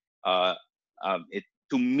happen.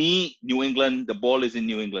 To me, New England, the ball is in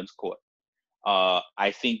New England's court.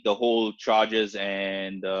 I think the whole Chargers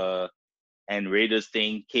and Raiders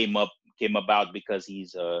thing came about because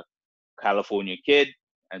he's a California kid,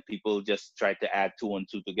 and people just tried to add 2 and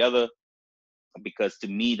 2 together. Because to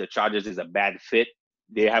me, the Chargers is a bad fit.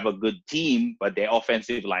 They have a good team, but their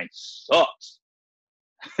offensive line sucks.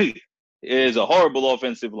 It is a horrible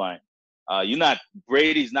offensive line.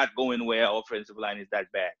 Brady's not going where offensive line is that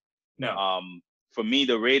bad. No. For me,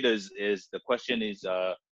 the Raiders is, the question is,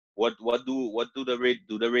 what do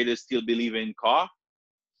the Raiders still believe in Carr?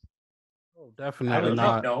 Oh, definitely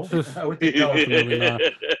not. No. I would think no. Definitely not.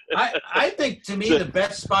 I think, to me, the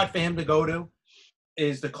best spot for him to go to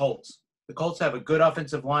is the Colts. The Colts have a good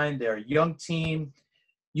offensive line. They're a young team.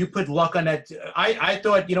 You put Luck on that. I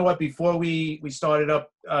thought, you know what, before we started up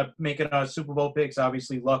making our Super Bowl picks,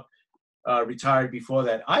 obviously Luck retired before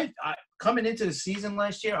that. I coming into the season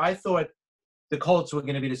last year, I thought the Colts were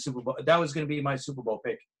going to be the Super Bowl. That was going to be my Super Bowl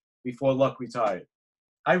pick before Luck retired.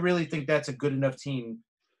 I really think that's a good enough team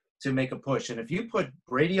to make a push. And if you put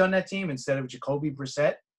Brady on that team instead of Jacoby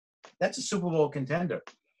Brissett, that's a Super Bowl contender.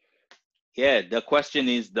 Yeah, the question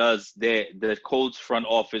is, does the Colts front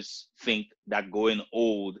office think that going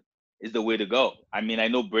old is the way to go? I mean, I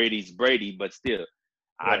know Brady's Brady, but still,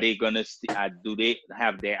 are they gonna? Do they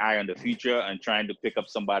have their eye on the future and trying to pick up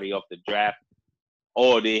somebody off the draft,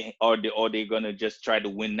 or they gonna just try to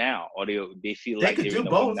win now, or they feel like they're in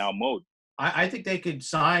the win now mode? I think they could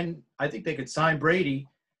sign. I think they could sign Brady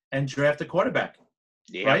and draft a quarterback.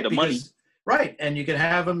 They have the money. Right, and you can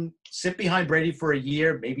have him sit behind Brady for a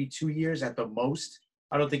year, maybe 2 years at the most.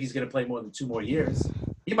 I don't think he's going to play more than 2 more years.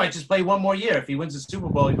 He might just play 1 more year. If he wins the Super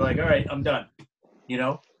Bowl, he'd be like, all right, I'm done. You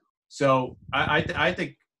know? So I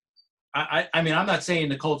think – I mean, I'm not saying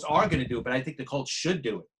the Colts are going to do it, but I think the Colts should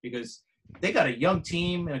do it because they got a young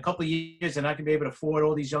team. In a couple of years, they're not going to be able to afford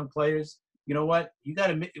all these young players. You know what? You got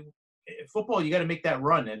to – football, you got to make that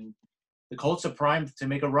run, and the Colts are primed to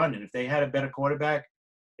make a run. And if they had a better quarterback,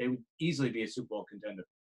 they would easily be a Super Bowl contender.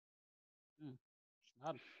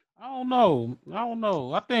 I don't know.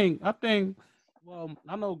 I think. Well,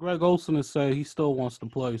 I know Greg Olsen has said he still wants to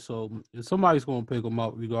play, so somebody's going to pick him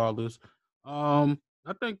up regardless. I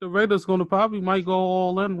think the Raiders might go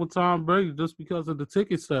all in with Tom Brady just because of the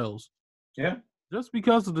ticket sales. Yeah. Just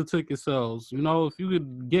because of the ticket sales. You know, if you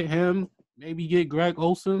could get him, maybe get Greg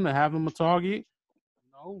Olsen to have him a target.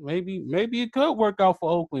 You maybe it could work out for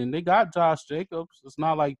Oakland. They got Josh Jacobs. It's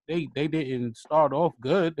not like they didn't start off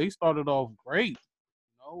good. They started off great,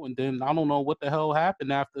 and then I don't know what the hell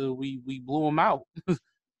happened after we blew them out.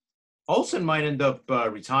 Olsen might end up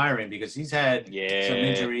retiring because he's had some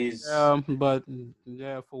injuries. But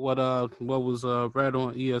for what was read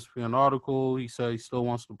on ESPN article, he said he still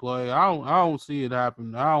wants to play. I don't see it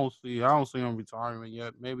happen. I don't see him retiring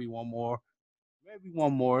yet. Maybe one more.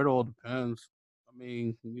 It all depends. I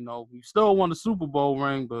mean, we still won the Super Bowl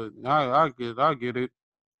ring, but I get it.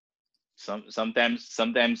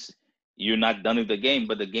 Sometimes you're not done with the game,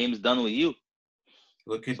 but the game's done with you.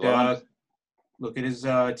 Look at his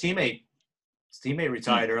teammate. His teammate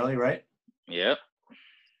retired early, right? Yep.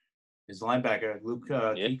 His linebacker, Luke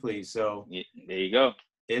Kuechly. So there you go.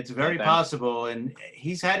 It's very possible, and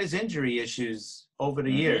he's had his injury issues over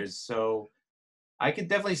the years. So I could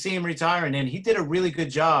definitely see him retiring, and he did a really good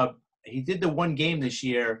job. He did the one game this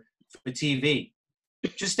year for TV.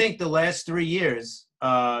 Just think the last 3 years.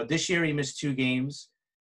 This year he missed 2 games.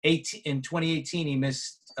 In 2018 he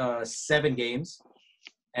missed 7 games,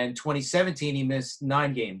 and 2017 he missed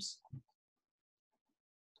 9 games.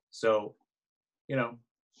 So,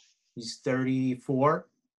 he's 34.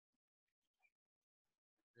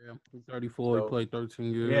 Yeah, he's 34. So, he played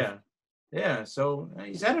 13 years. Yeah. So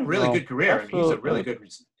he's had a really good career. He's a really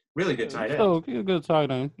good tight end. He's a good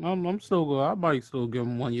tight end. I'm still good. I might still give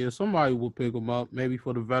him 1 year. Somebody will pick him up, maybe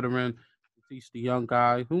for the veteran, teach the young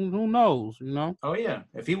guy. Who knows? Oh yeah,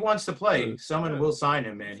 if he wants to play, someone will sign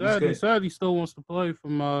him, man. He said he still wants to play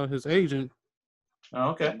from his agent. Oh,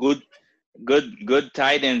 okay. Good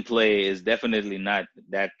tight end play is definitely not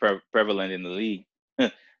that prevalent in the league.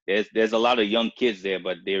 There's a lot of young kids there,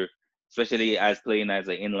 but they're especially as playing as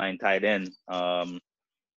an inline tight end.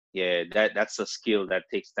 That's a skill that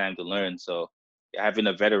takes time to learn. So having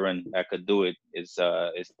a veteran that could do it is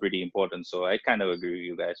pretty important. So I kind of agree with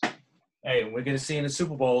you guys. Hey, we're gonna see in the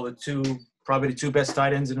Super Bowl probably the 2 best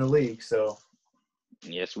tight ends in the league. So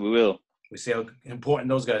yes, we will. We see how important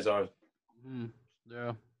those guys are. Mm-hmm.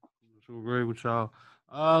 Yeah. I agree with y'all.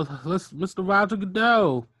 Mr. Roger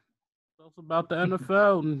Goodell, tell us about the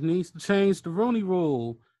NFL needs to change the Rooney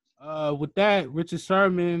Rule. With that, Richard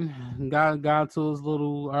Sherman got into his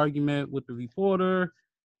little argument with the reporter,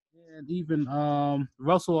 and even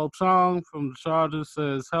Russell Ochung from the Chargers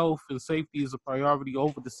says health and safety is a priority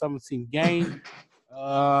over the 17th game.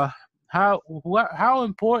 How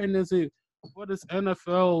important is it for this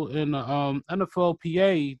NFL and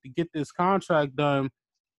NFLPA to get this contract done?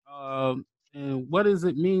 And what is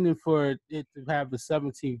it meaning for it to have the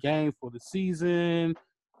 17th game for the season,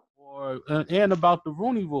 and about the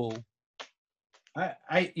Rooney Rule?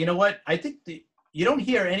 You know what? I think you don't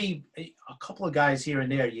hear a couple of guys here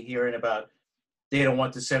and there you're hearing about they don't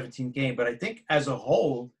want the 17th game, but I think as a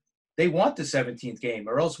whole they want the 17th game,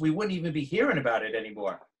 or else we wouldn't even be hearing about it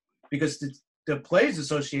anymore, because the Players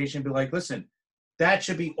Association be like, listen, that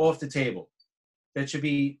should be off the table. That should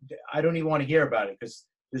be. I don't even want to hear about it because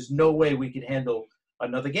there's no way we can handle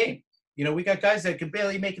another game. We got guys that can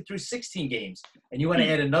barely make it through 16 games. And you want to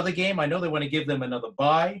add another game? I know they want to give them another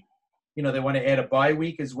bye. They want to add a bye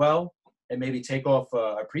week as well and maybe take off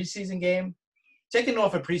a preseason game. Taking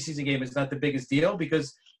off a preseason game is not the biggest deal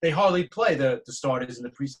because they hardly play the starters in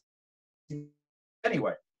the preseason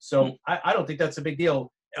anyway. So I don't think that's a big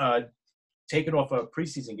deal, taking off a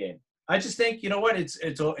preseason game. I just think,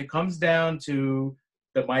 it comes down to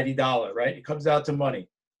the mighty dollar, right? It comes down to money.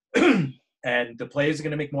 And the players are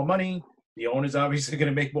going to make more money. The owners obviously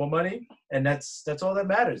going to make more money. And that's all that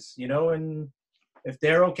matters, and if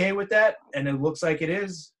they're okay with that, and it looks like it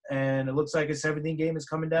is, and it looks like a 17 game is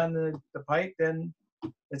coming down the pike, then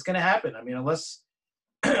it's going to happen. I mean, unless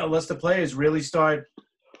the players really start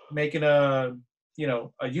making a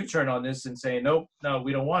U-turn on this and saying, nope, no,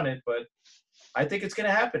 we don't want it. But I think it's going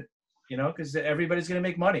to happen, because everybody's going to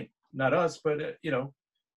make money. Not us, but,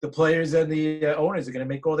 the players and the owners are going to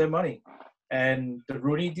make all their money. And the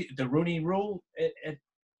Rooney Rule,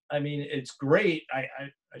 it's great. I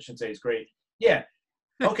shouldn't say it's great. Yeah.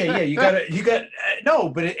 Okay. Yeah. No,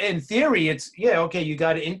 but in theory, it's, okay, you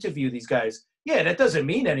got to interview these guys. Yeah. That doesn't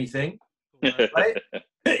mean anything. Right?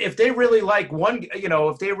 If they really like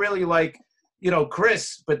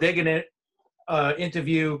Chris, but they're going to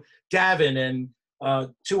interview Gavin and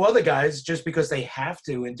 2 other guys just because they have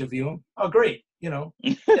to interview them. Oh, great. They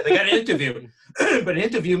got an interview. But an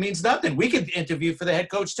interview means nothing. We could interview for the head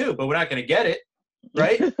coach too, but we're not going to get it,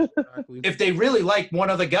 right? Exactly. If they really like one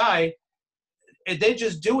other guy, they're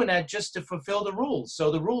just doing that just to fulfill the rules. So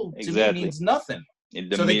the rule to me means nothing.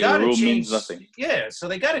 So they got to change. Means nothing. Yeah, so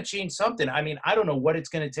they got to change something. I mean, I don't know what it's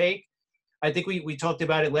going to take. I think we talked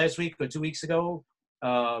about it last week or 2 weeks ago.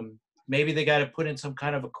 Maybe they got to put in some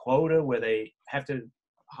kind of a quota where they have to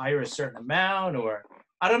hire a certain amount, or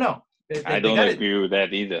I don't know. I don't agree with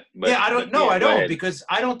that either. But, yeah, I don't. No, yeah, I don't, ahead. because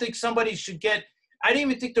I don't think somebody should get. I didn't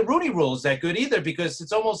even think the Rooney Rule is that good either, because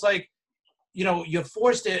it's almost like, you're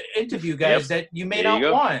forced to interview guys that you may not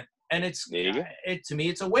want, and to me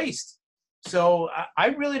it's a waste. So I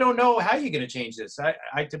really don't know how you're going to change this.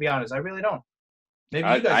 I to be honest, I really don't. Maybe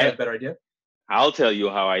you guys have a better idea. I'll tell you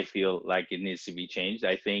how I feel like it needs to be changed.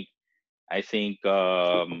 I think if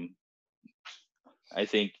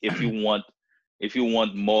you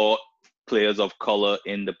want more players of color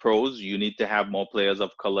in the pros, you need to have more players of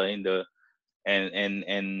color in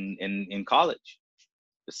college.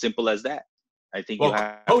 As simple as that. I think you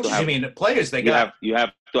have coaches. To have, you mean players? You have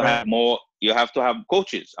to have more. You have to have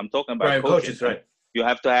coaches. I'm talking about coaches. Right. You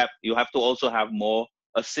have to also have more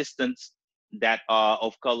assistants that are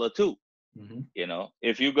of color too. Mm-hmm.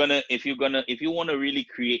 If you want to really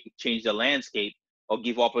change the landscape or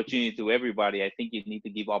give opportunity to everybody, I think you need to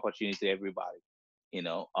give opportunity to everybody.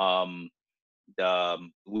 We're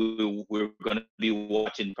going to be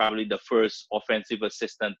watching probably the first offensive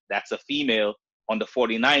assistant that's a female on the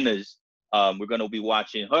 49ers. We're going to be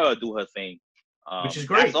watching her do her thing, which is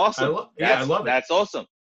great. That's awesome. I love it. That's awesome.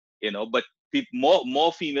 But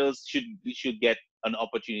more females should get an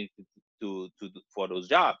opportunity to for those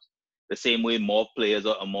jobs. The same way more players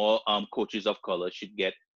or more coaches of color should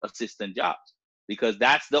get assistant jobs, because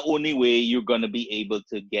that's the only way you're going to be able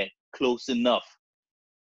to get close enough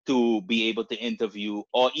to be able to interview,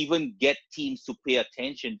 or even get teams to pay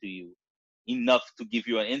attention to you enough to give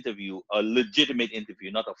you an interview, a legitimate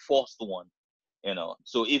interview, not a forced one.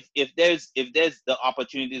 So if there's the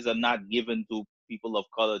opportunities are not given to people of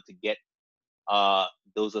color to get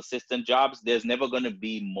those assistant jobs, there's never going to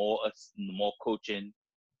be more coaching,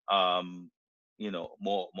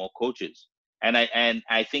 more coaches. And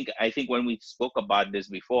I think when we spoke about this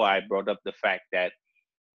before, I brought up the fact that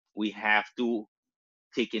we have to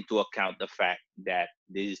take into account the fact that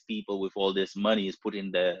these people with all this money is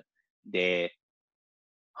putting their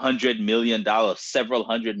 $100 million, several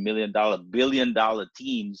 $100 million, $1 billion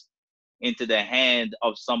teams into the hand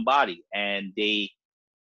of somebody, and they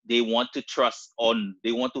want to trust on,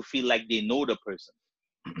 they want to feel like they know the person.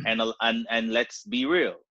 And let's be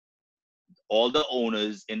real, all the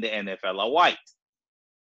owners in the NFL are white.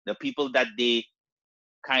 The people that they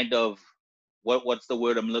kind of, what's the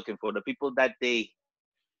word I'm looking for? The people that they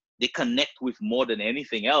connect with more than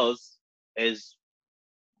anything else is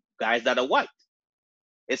guys that are white.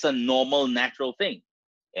 It's a normal, natural thing,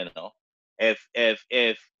 If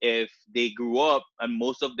they grew up, and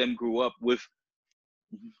most of them grew up with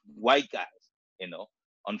white guys,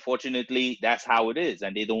 unfortunately, that's how it is,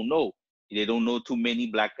 and they don't know too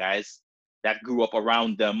many black guys that grew up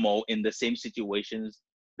around them or in the same situations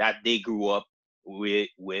that they grew up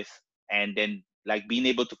with, and then like being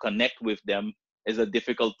able to connect with them is a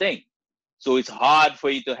difficult thing. So it's hard for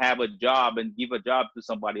you to have a job and give a job to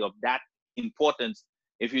somebody of that importance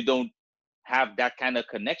if you don't have that kind of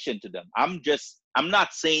connection to them. I'm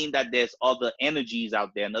not saying that there's other energies out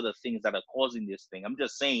there and other things that are causing this thing. I'm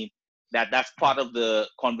just saying that that's part of the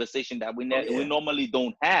conversation that we normally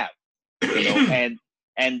don't have, and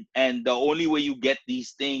the only way you get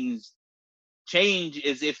these things change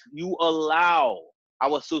is if you allow,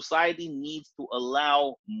 our society needs to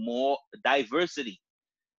allow more diversity.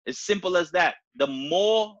 As simple as that. The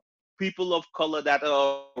more people of color that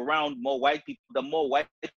are around more white people, the more white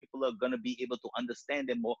people are going to be able to understand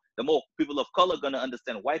them more. The more people of color are going to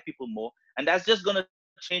understand white people more. And that's just going to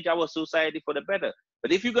change our society for the better.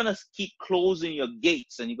 But if you're going to keep closing your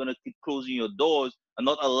gates and you're going to keep closing your doors and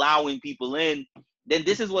not allowing people in, then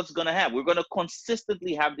this is what's going to happen. We're going to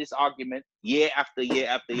consistently have this argument year after year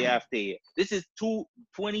after year after year. This is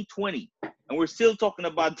 2020, and we're still talking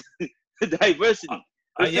about diversity.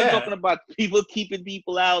 We're still talking about people keeping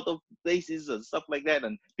people out of places and stuff like that,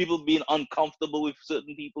 and people being uncomfortable with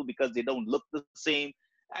certain people because they don't look the same.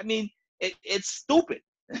 I mean, it's stupid.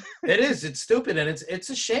 It is. It's stupid, and it's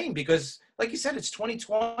a shame because, like you said, it's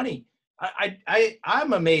 2020.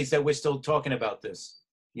 I'm amazed that we're still talking about this,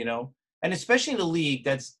 and especially in the league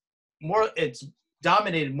that's more. It's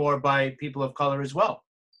dominated more by people of color as well.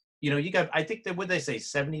 You got. I think that what they say,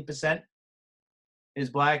 70% is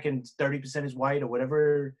black and 30% is white or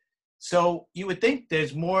whatever. So you would think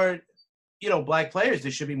there's more, black players.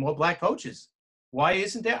 There should be more black coaches. Why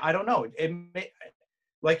isn't there? I don't know.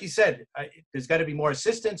 Like you said, there's got to be more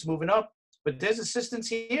assistants moving up, but there's assistants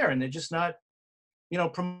here and they're just not,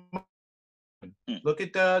 promoting. Look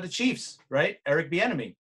at the Chiefs, right? Eric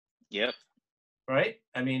Bieniemy. Yep. Right?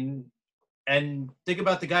 I mean, And think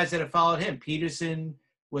about the guys that have followed him. Peterson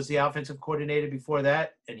was the offensive coordinator before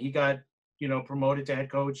that, and he got, promoted to head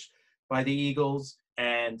coach by the Eagles.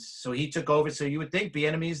 And so he took over. So you would think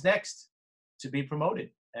Bieniemy is next to be promoted,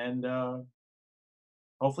 and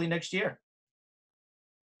hopefully next year.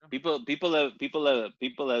 People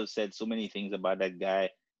have said so many things about that guy.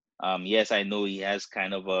 Yes, I know he has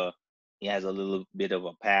a little bit of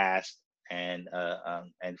a past, and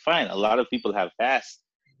fine, a lot of people have past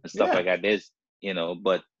and stuff like that. There's,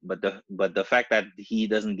 but the fact that he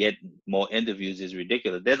doesn't get more interviews is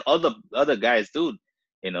ridiculous. There's other guys too,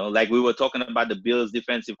 like we were talking about the Bills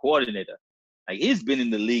defensive coordinator. Like, he's been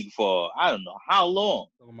in the league for I don't know how long.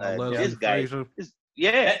 This guy is,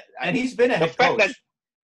 and he's been a head coach.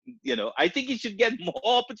 That, I think he should get more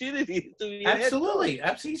opportunities to be Absolutely.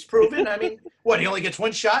 He's proven. I mean, he only gets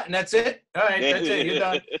one shot and that's it. All right, that's it. You're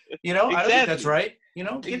done. Exactly. I don't think that's right.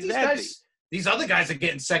 Give these guys. These other guys are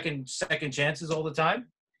getting second chances all the time.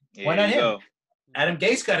 Why not him? Go. Adam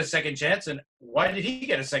Gase got a second chance, and why did he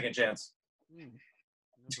get a second chance?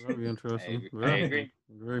 That's very interesting. I agree.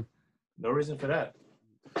 No reason for that.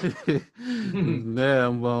 Yeah,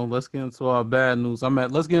 well, let's get into our bad news.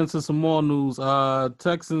 Let's get into some more news.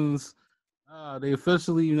 Texans, they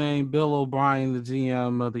officially named Bill O'Brien the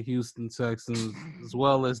GM of the Houston Texans, as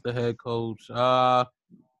well as the head coach.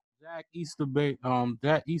 Jack Easterby.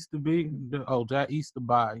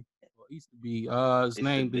 His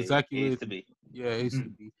named executive.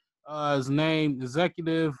 Easterby. His named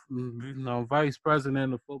executive, vice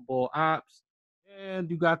president of football ops. And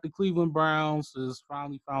you got the Cleveland Browns is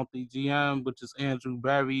finally found the GM, which is Andrew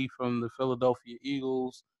Berry from the Philadelphia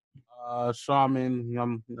Eagles. Sharman,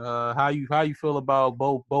 how you feel about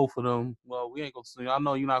both of them? Well, we ain't gonna see. I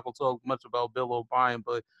know you're not gonna talk much about Bill O'Brien,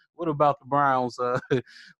 but what about the Browns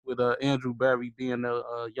with Andrew Berry being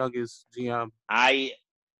the youngest GM? I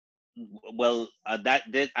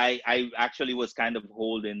actually was kind of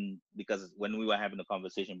holding, because when we were having a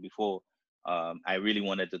conversation before, I really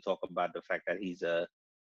wanted to talk about the fact that he's a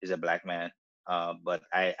black man, but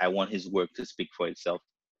I want his work to speak for itself.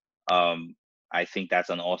 I think that's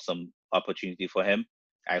an awesome opportunity for him.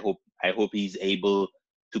 I hope he's able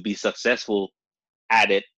to be successful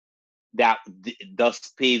at it. That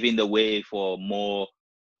thus paving the way for more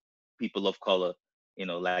people of color.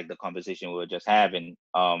 Like the conversation we were just having.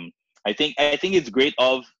 I think it's great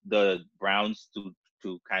of the Browns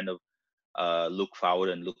to kind of look forward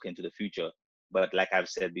and look into the future. But like I've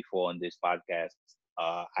said before on this podcast,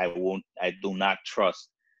 I do not trust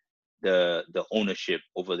the ownership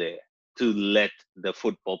over there to let the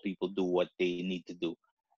football people do what they need to do.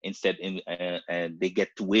 Instead, and they get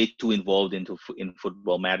way too involved in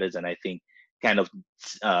football matters, and I think kind of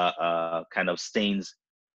stains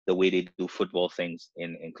the way they do football things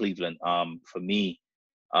in Cleveland. For me,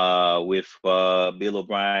 with Bill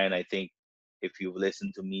O'Brien, I think if you've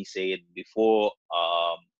listened to me say it before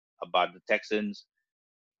about the Texans,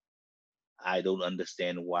 I don't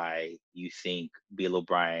understand why you think Bill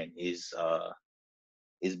O'Brien is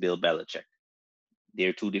Bill Belichick.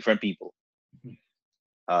 They're two different people.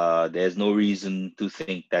 There's no reason to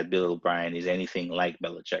think that Bill O'Brien is anything like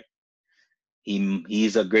Belichick.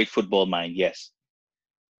 He's a great football mind, yes.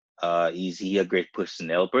 Is he a great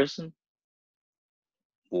personnel person?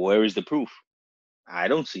 Where is the proof? I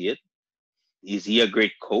don't see it. Is he a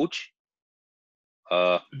great coach?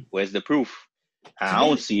 Where's the proof? I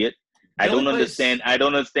don't see it. I don't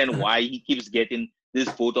understand why he keeps getting this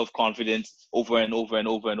vote of confidence over and over and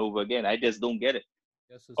over and over again. I just don't get it.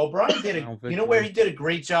 O'Brien did where he did a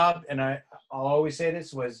great job, and I'll always say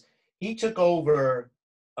this, was he took over,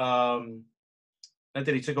 not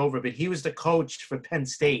that he took over, but he was the coach for Penn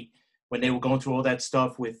State when they were going through all that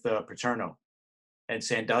stuff with Paterno and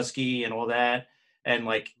Sandusky and all that, and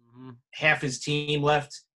half his team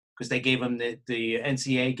left because they gave him the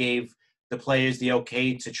NCAA gave the players the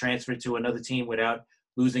okay to transfer to another team without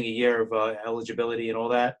losing a year of eligibility and all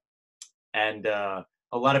that. And a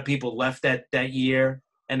lot of people left that year,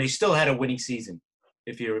 and they still had a winning season,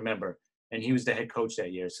 if you remember. And he was the head coach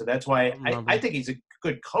that year. So that's why I think he's a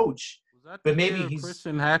good coach. But maybe he's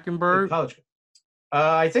Christian Hackenberg. College.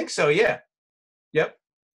 I think so, yeah. Yep.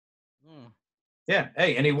 Yeah.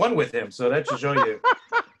 Hey, and he won with him, so that should show you.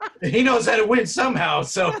 He knows how to win somehow.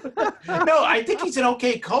 So, no, I think he's an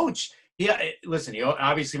okay coach. Yeah, listen, he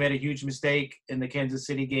obviously made a huge mistake in the Kansas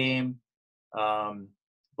City game.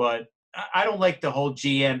 But I don't like the whole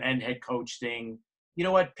GM and head coach thing. You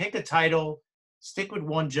know what? Pick a title, stick with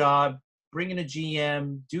one job, bring in a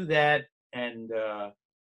GM, do that, and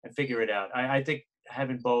figure it out. I think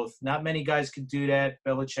having both, not many guys can do that.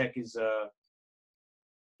 Belichick is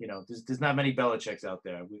there's not many Belichicks out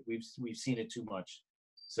there. We've seen it too much.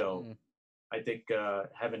 So I think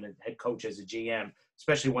having a head coach as a GM,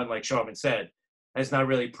 especially one like Sharman said, has not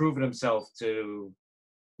really proven himself to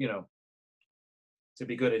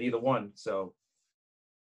be good at either one. So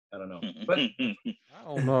I don't know. But I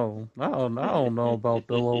don't know. I don't know about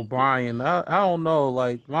Bill O'Brien. I don't know.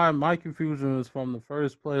 Like my confusion is from the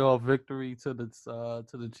first playoff victory to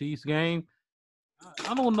the Chiefs game.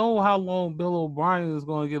 I don't know how long Bill O'Brien is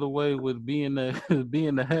going to get away with being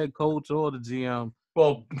the head coach or the GM.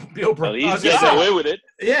 Well, Bill O'Brien, he's getting away with it.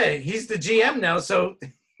 Yeah, he's the GM now, so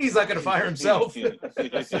he's not going to fire himself.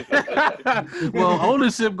 Well,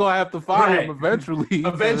 ownership going to have to fire him eventually.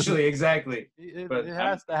 Eventually, exactly. It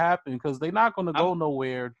has to happen because they're not going to go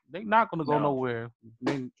nowhere. They're not going to go nowhere.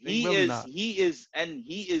 He is,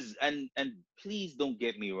 and please don't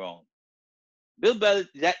get me wrong. Bill,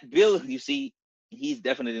 you see, he's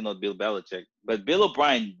definitely not Bill Belichick, but Bill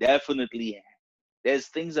O'Brien definitely, there's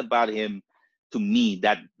things about him to me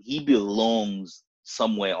that he belongs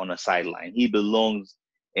somewhere on a sideline. He belongs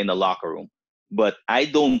in the locker room. But I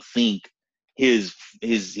don't think his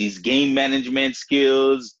game management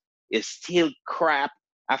skills is still crap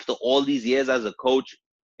after all these years as a coach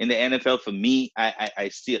in the NFL. For me, I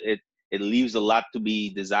still it leaves a lot to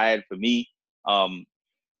be desired for me.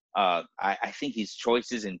 I think his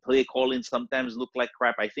choices in play calling sometimes look like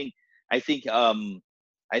crap. I think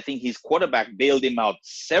his quarterback bailed him out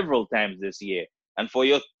several times this year. And for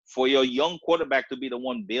your young quarterback to be the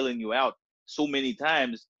one bailing you out so many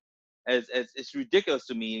times, it's ridiculous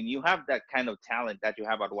to me. And you have that kind of talent that you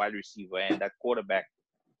have at wide receiver and that quarterback.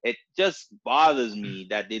 It just bothers me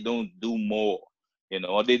that they don't do more,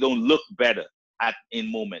 or they don't look better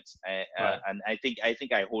in moments. And I think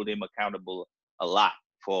I hold him accountable a lot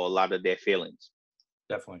for a lot of their failings.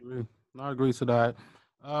 Definitely. I agree to that.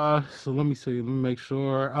 So let me see. Let me make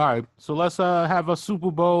sure. All right. So let's have a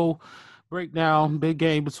Super Bowl breakdown. Big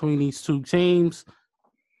game between these two teams.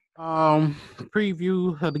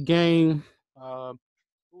 Preview of the game.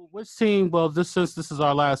 Which team? Well, since this is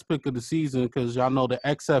our last pick of the season, because y'all know the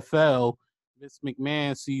XFL, Vince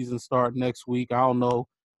McMahon season start next week. I don't know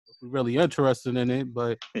if we're really interested in it,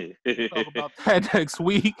 but we'll talk about that next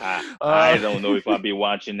week. I don't know if I'll be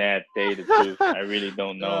watching that. Tell you the truth, I really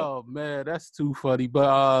don't know. Oh man, that's too funny.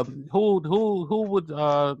 But who would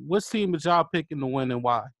which team would y'all picking to win and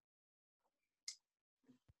why?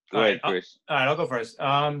 Go ahead, Chris. All right, I'll go first.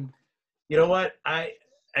 You know what?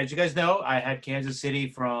 As you guys know, I had Kansas City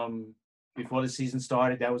from before the season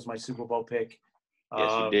started. That was my Super Bowl pick.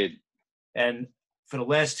 Yes, you did. And for the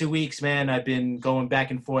last 2 weeks, man, I've been going back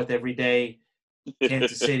and forth every day,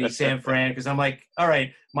 Kansas City, San Fran, because I'm like, all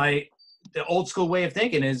right, the old school way of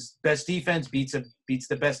thinking is best defense beats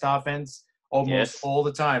the best offense almost all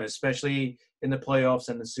the time, especially in the playoffs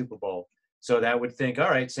and the Super Bowl. So that would think, all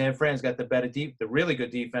right, San Fran's got the really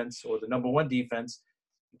good defense or the number one defense.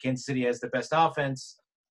 Kansas City has the best offense,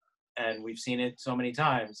 and we've seen it so many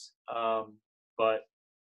times. But,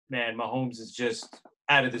 man, Mahomes is just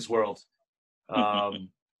out of this world.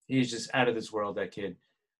 He's just out of this world, that kid.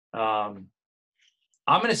 I'm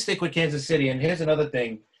going to stick with Kansas City. And here's another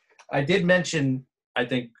thing. I did mention, I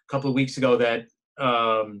think, a couple of weeks ago that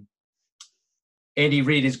Andy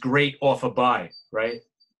Reid is great off a bye, right?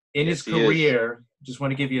 In his career, just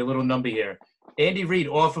want to give you a little number here. Andy Reid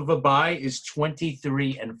off of a bye is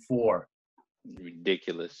 23-4.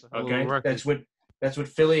 Ridiculous. Okay, that's what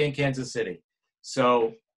Philly and Kansas City.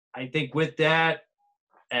 So I think with that,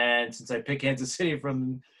 and since I picked Kansas City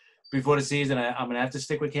from before the season, I'm going to have to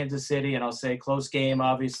stick with Kansas City, and I'll say close game,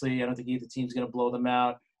 obviously. I don't think either team's going to blow them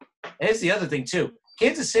out. And here's the other thing, too.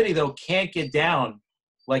 Kansas City, though, can't get down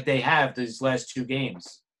like they have these last two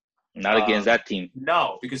games. Not against that team.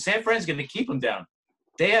 No, because San Fran's going to keep them down.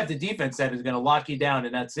 They have the defense that is going to lock you down,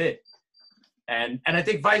 and that's it. And I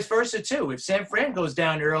think vice versa, too. If San Fran goes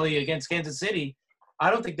down early against Kansas City, I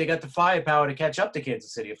don't think they got the firepower to catch up to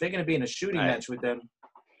Kansas City. If they're going to be in a shooting match with them,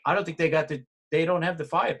 I don't think they don't have the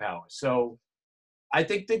firepower. So I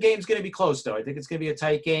think the game's going to be close, though. I think it's going to be a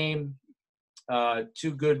tight game.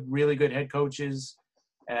 Two really good head coaches.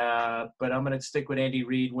 But I'm going to stick with Andy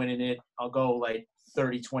Reid winning it. I'll go like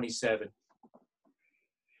 30-27.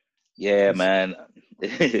 Yeah, man.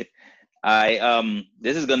 This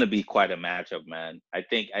is gonna be quite a matchup, man. I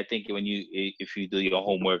think if you do your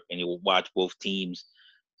homework and you watch both teams,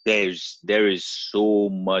 there is so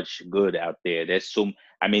much good out there. It's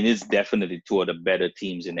definitely two of the better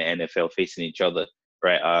teams in the NFL facing each other,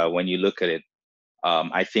 right? When you look at it,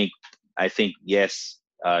 I think yes,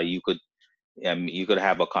 you could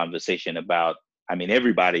have a conversation about.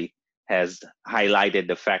 Everybody has highlighted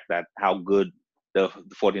the fact that how good the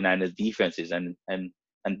 49ers defenses, and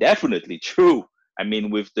definitely true. I mean,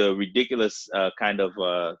 with the ridiculous kind of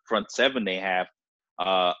front seven they have,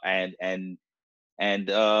 and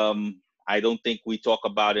I don't think we talk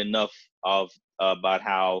about enough about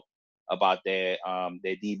their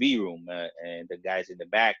DB room and the guys in the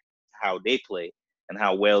back, how they play and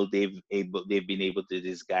how well they've been able to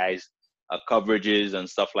disguise coverages and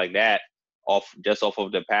stuff like that off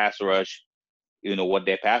of the pass rush. What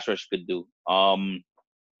their pass rush could do. I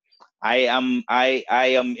am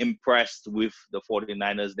impressed with the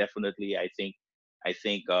 49ers. Definitely, I think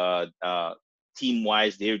team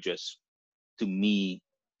wise, they're just, to me,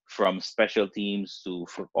 from special teams to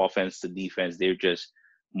offense to defense, they're just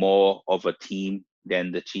more of a team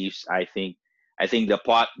than the Chiefs. I think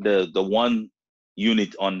the one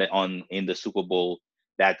unit in the Super Bowl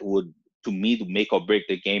that would, to me, to make or break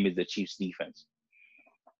the game is the Chiefs defense.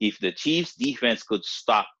 If the Chiefs defense could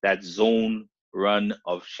stop that zone run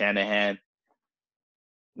of Shanahan,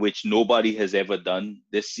 which nobody has ever done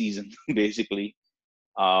this season, basically,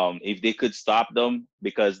 if they could stop them,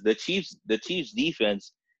 because the Chiefs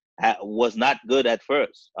defense was not good at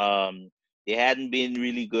first. They hadn't been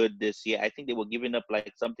really good this year. I think they were giving up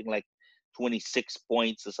something like 26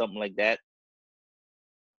 points or something like that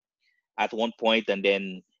at one point, and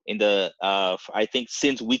then in the I think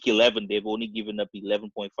since week 11 they've only given up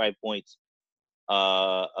 11.5 points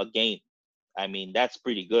a game. I mean, that's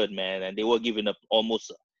pretty good, man. And they were giving up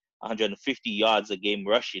almost 150 yards a game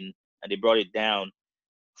rushing, and they brought it down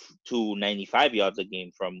to 95 yards a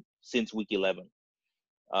game since week 11.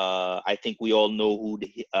 I think we all know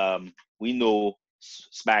we know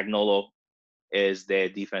Spagnuolo is their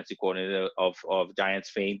defensive coordinator of Giants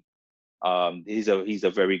fame. He's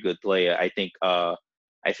a very good player. I think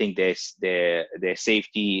their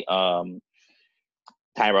safety,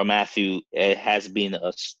 Tyrann Mathieu, has been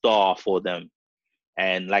a star for them.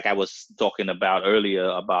 And like I was talking about earlier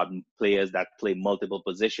about players that play multiple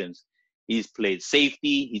positions, he's played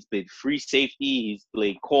safety, he's played free safety, he's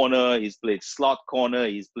played corner, he's played slot corner,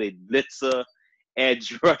 he's played blitzer,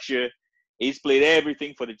 edge rusher. He's played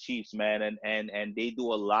everything for the Chiefs, man, and they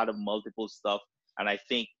do a lot of multiple stuff. And I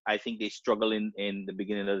think they struggle in the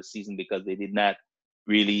beginning of the season because they did not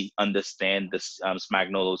really understand the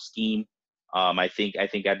Spagnuolo scheme. I think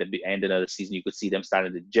at the end of the season you could see them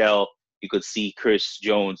starting to gel. You could see Chris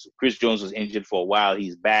Jones. Chris Jones was injured for a while.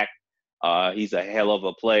 He's back. He's a hell of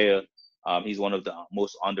a player. He's one of the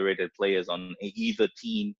most underrated players on either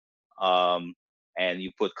team. And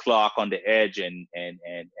you put Clark on the edge, and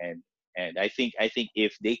I think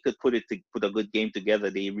if they could put a good game together,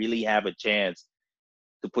 they really have a chance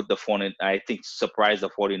to surprise the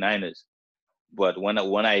 49ers. But when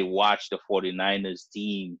I watch the 49ers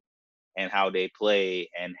team and how they play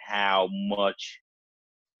and how much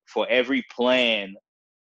for every plan,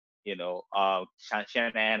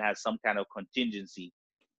 Shanahan has some kind of contingency.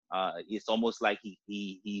 It's almost like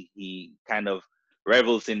he kind of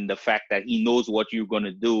revels in the fact that he knows what you're going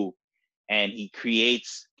to do, and he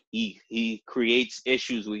creates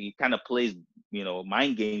issues where he kind of plays,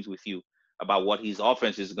 mind games with you about what his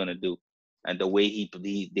offense is going to do, and the way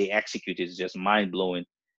they execute is just mind blowing,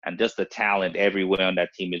 and just the talent everywhere on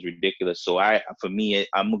that team is ridiculous. So for me,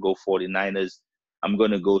 I'm gonna go 49ers. I'm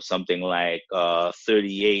gonna go something like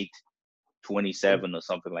 38-27 or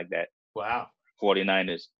something like that. Wow.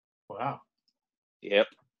 49ers. Wow. Yep.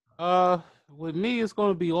 With me, it's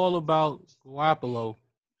gonna be all about Garoppolo.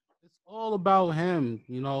 It's all about him.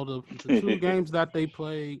 The two games that they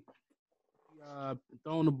played.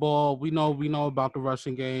 Throwing the ball, we know about the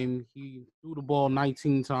rushing game. He threw the ball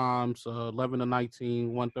 19 times, 11 to 19,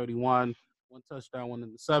 131, one touchdown, one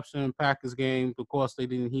interception. Packers game, of course, he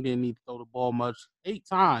didn't need to throw the ball much. 8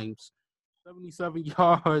 times, 77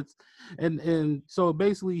 yards, and so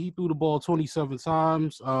basically he threw the ball 27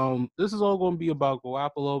 times. This is all going to be about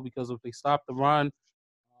Garoppolo, because if they stop the run,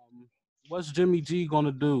 what's Jimmy G going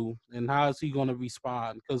to do, and how is he going to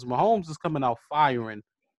respond? Because Mahomes is coming out firing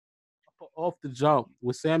off the jump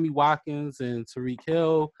with Sammy Watkins and Tyreek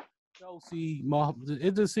Hill, Chelsea.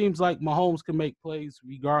 It just seems like Mahomes can make plays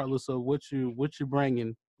regardless of what you're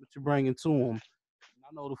bringing to him.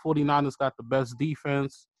 I know the 49ers got the best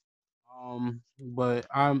defense, but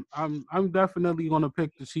I'm definitely going to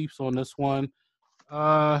pick the Chiefs on this one.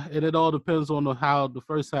 And it all depends on how the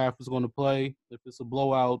first half is going to play. If it's a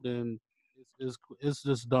blowout, then it's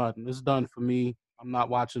just done. It's done for me. I'm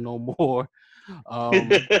not watching no more.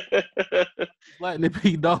 Letting it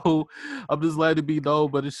be known. I'm just letting it be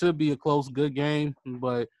known, but it should be a close, good game.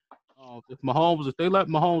 But if they let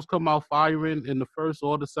Mahomes come out firing in the first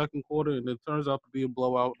or the second quarter, and it turns out to be a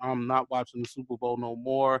blowout, I'm not watching the Super Bowl no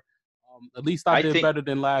more. At least I did better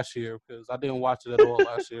than last year because I didn't watch it at all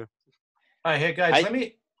last year. All right, here, guys,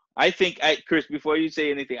 Chris, before you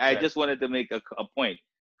say anything, I just wanted to make a point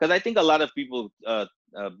because I think a lot of people,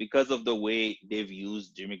 because of the way they've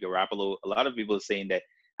used Jimmy Garoppolo, a lot of people are saying that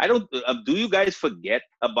do you guys forget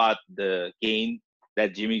about the game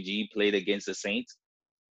that Jimmy G played against the Saints?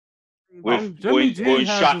 With going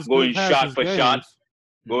shot for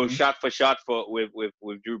shot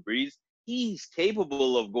with Drew Brees. He's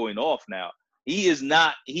capable of going off now. He is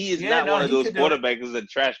not one of those quarterbacks who's a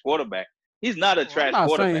trash quarterback. He's not a trash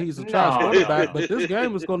quarterback. I'm not saying he's a trash quarterback, but this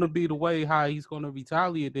game is going to be the way how he's going to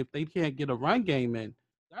retaliate if they can't get a run game in.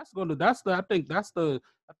 I think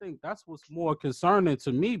that's what's more concerning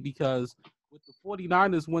to me because with the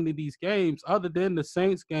 49ers winning these games, other than the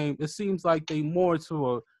Saints game, it seems like they more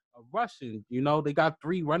to a rushing. You know, they got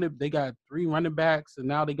three running backs, and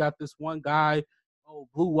now they got this one guy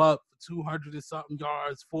blew up for 200 and something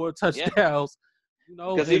yards, 4 touchdowns. Yeah. You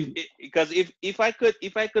know, because if I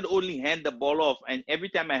could only hand the ball off, and every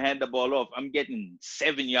time I hand the ball off, I'm getting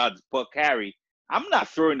 7 yards per carry. I'm not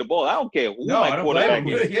throwing the ball. I don't care who my quarterback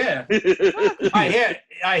is. Yeah. All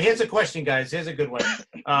right, here's a question, guys. Here's a good one.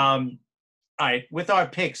 All right, with our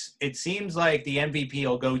picks, it seems like the MVP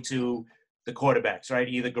will go to the quarterbacks, right?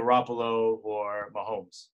 Either Garoppolo or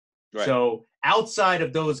Mahomes. Right. So outside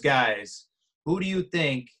of those guys, who do you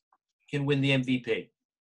think can win the MVP?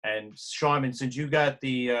 And Sharman, since you got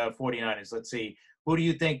the 49ers, let's see. Who do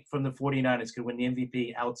you think from the 49ers could win the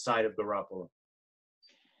MVP outside of Garoppolo?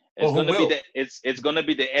 It's gonna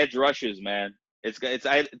be the edge rushers, man.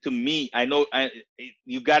 To me, I know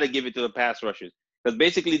you got to give it to the pass rushers because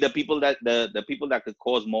basically the people that could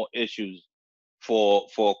cause more issues for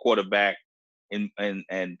a quarterback and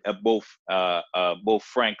both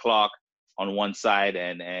Frank Clark on one side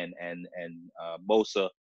and Bosa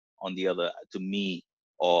on the other. To me,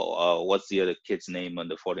 or what's the other kid's name on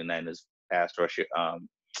the 49ers pass rusher?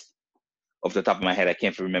 Off the top of my head, I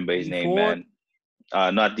can't remember his name, man.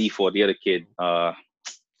 Not D4, the other kid. I'm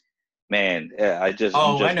just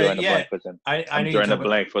drawing a blank for some. I'm drawing a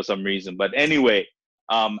blank for some reason. But anyway,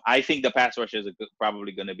 I think the pass rushers are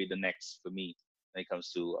probably going to be the next for me when it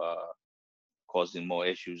comes to causing more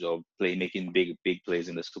issues or making big plays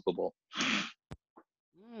in the Super Bowl.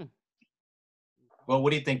 Well,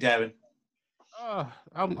 what do you think, Davin?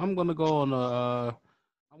 I'm gonna go on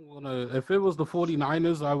if it was the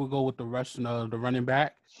 49ers, I would go with the running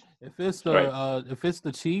back. If it's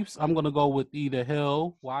the Chiefs, I'm gonna go with either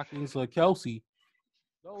Hill, Watkins, or Kelsey.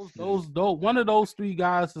 Those one of those three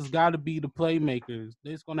guys has got to be the playmakers.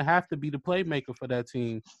 It's gonna have to be the playmaker for that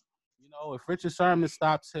team. You know, if Richard Sherman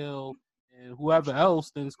stops Hill and whoever else,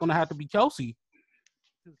 then it's gonna have to be Kelsey.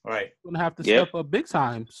 Right. It's gonna have to step up big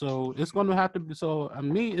time. So it's gonna have to be. So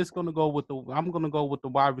it's gonna go with I'm gonna go with the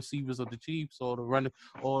wide receivers of the Chiefs or the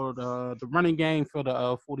running game for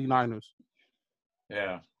the 49ers.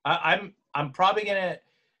 Yeah, I'm probably gonna.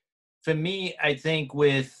 For me, I think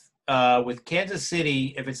with Kansas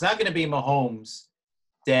City, if it's not gonna be Mahomes,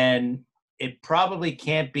 then it probably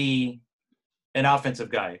can't be an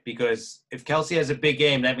offensive guy because if Kelsey has a big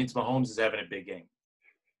game, that means Mahomes is having a big game.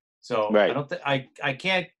 So I don't think I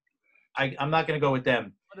can't. I'm not going to go with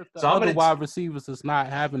them. What if the other wide receivers is not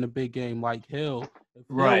having a big game like Hill? If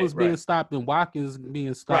Hill is being stopped and Watkins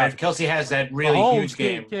being stopped. Right. If Kelsey has that really huge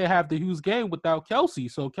game. Can't have the huge game without Kelsey.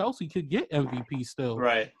 So Kelsey could get MVP still.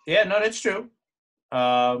 Right. Yeah. No, that's true.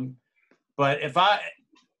 But if all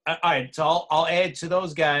right, so I'll add to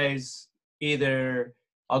those guys. Either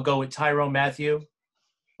I'll go with Tyrann Mathieu,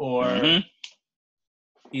 or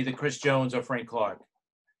either Chris Jones or Frank Clark.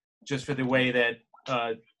 Just for the way that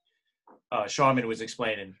Sharman was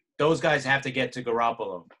explaining. Those guys have to get to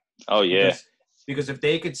Garoppolo. Oh, yeah. Because if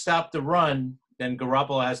they could stop the run, then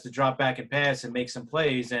Garoppolo has to drop back and pass and make some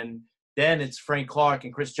plays. And then it's Frank Clark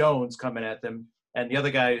and Chris Jones coming at them. And the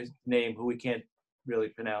other guy's name, who we can't really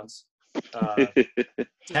pronounce,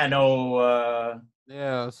 Tano.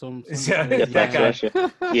 That guy.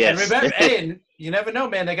 Yes. And remember, hey, you never know,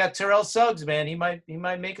 man. They got Terrell Suggs, man. He might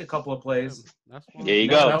make a couple of plays. There you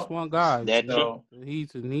go. That's one guy. So,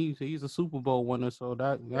 he's a Super Bowl winner, so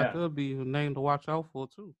that could be a name to watch out for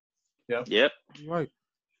too. Yep. Right.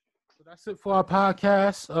 So that's it for our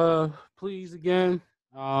podcast. Please again,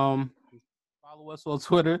 follow us on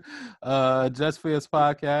Twitter, Just Fans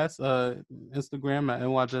Podcast, Instagram at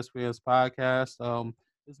NY Just Fans Podcast.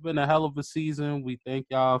 It's been a hell of a season. We thank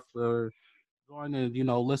y'all for joining,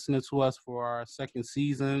 listening to us for our second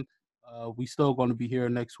season. We still going to be here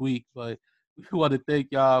next week, but we want to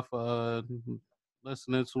thank y'all for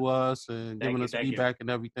listening to us and giving us feedback and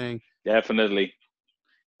everything. Definitely.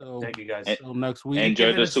 So, Thank you, guys. until next week. Enjoy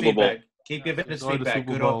Giving the us Super Bowl. feedback. Keep giving us Enjoy the feedback,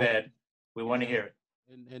 Super good Bowl. or bad. We want to hear it.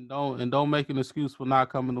 And don't make an excuse for not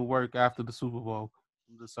coming to work after the Super Bowl.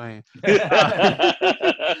 I'm just saying.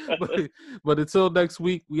 but until next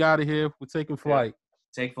week, we out of here. We're taking flight.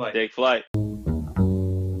 Take flight. Take flight.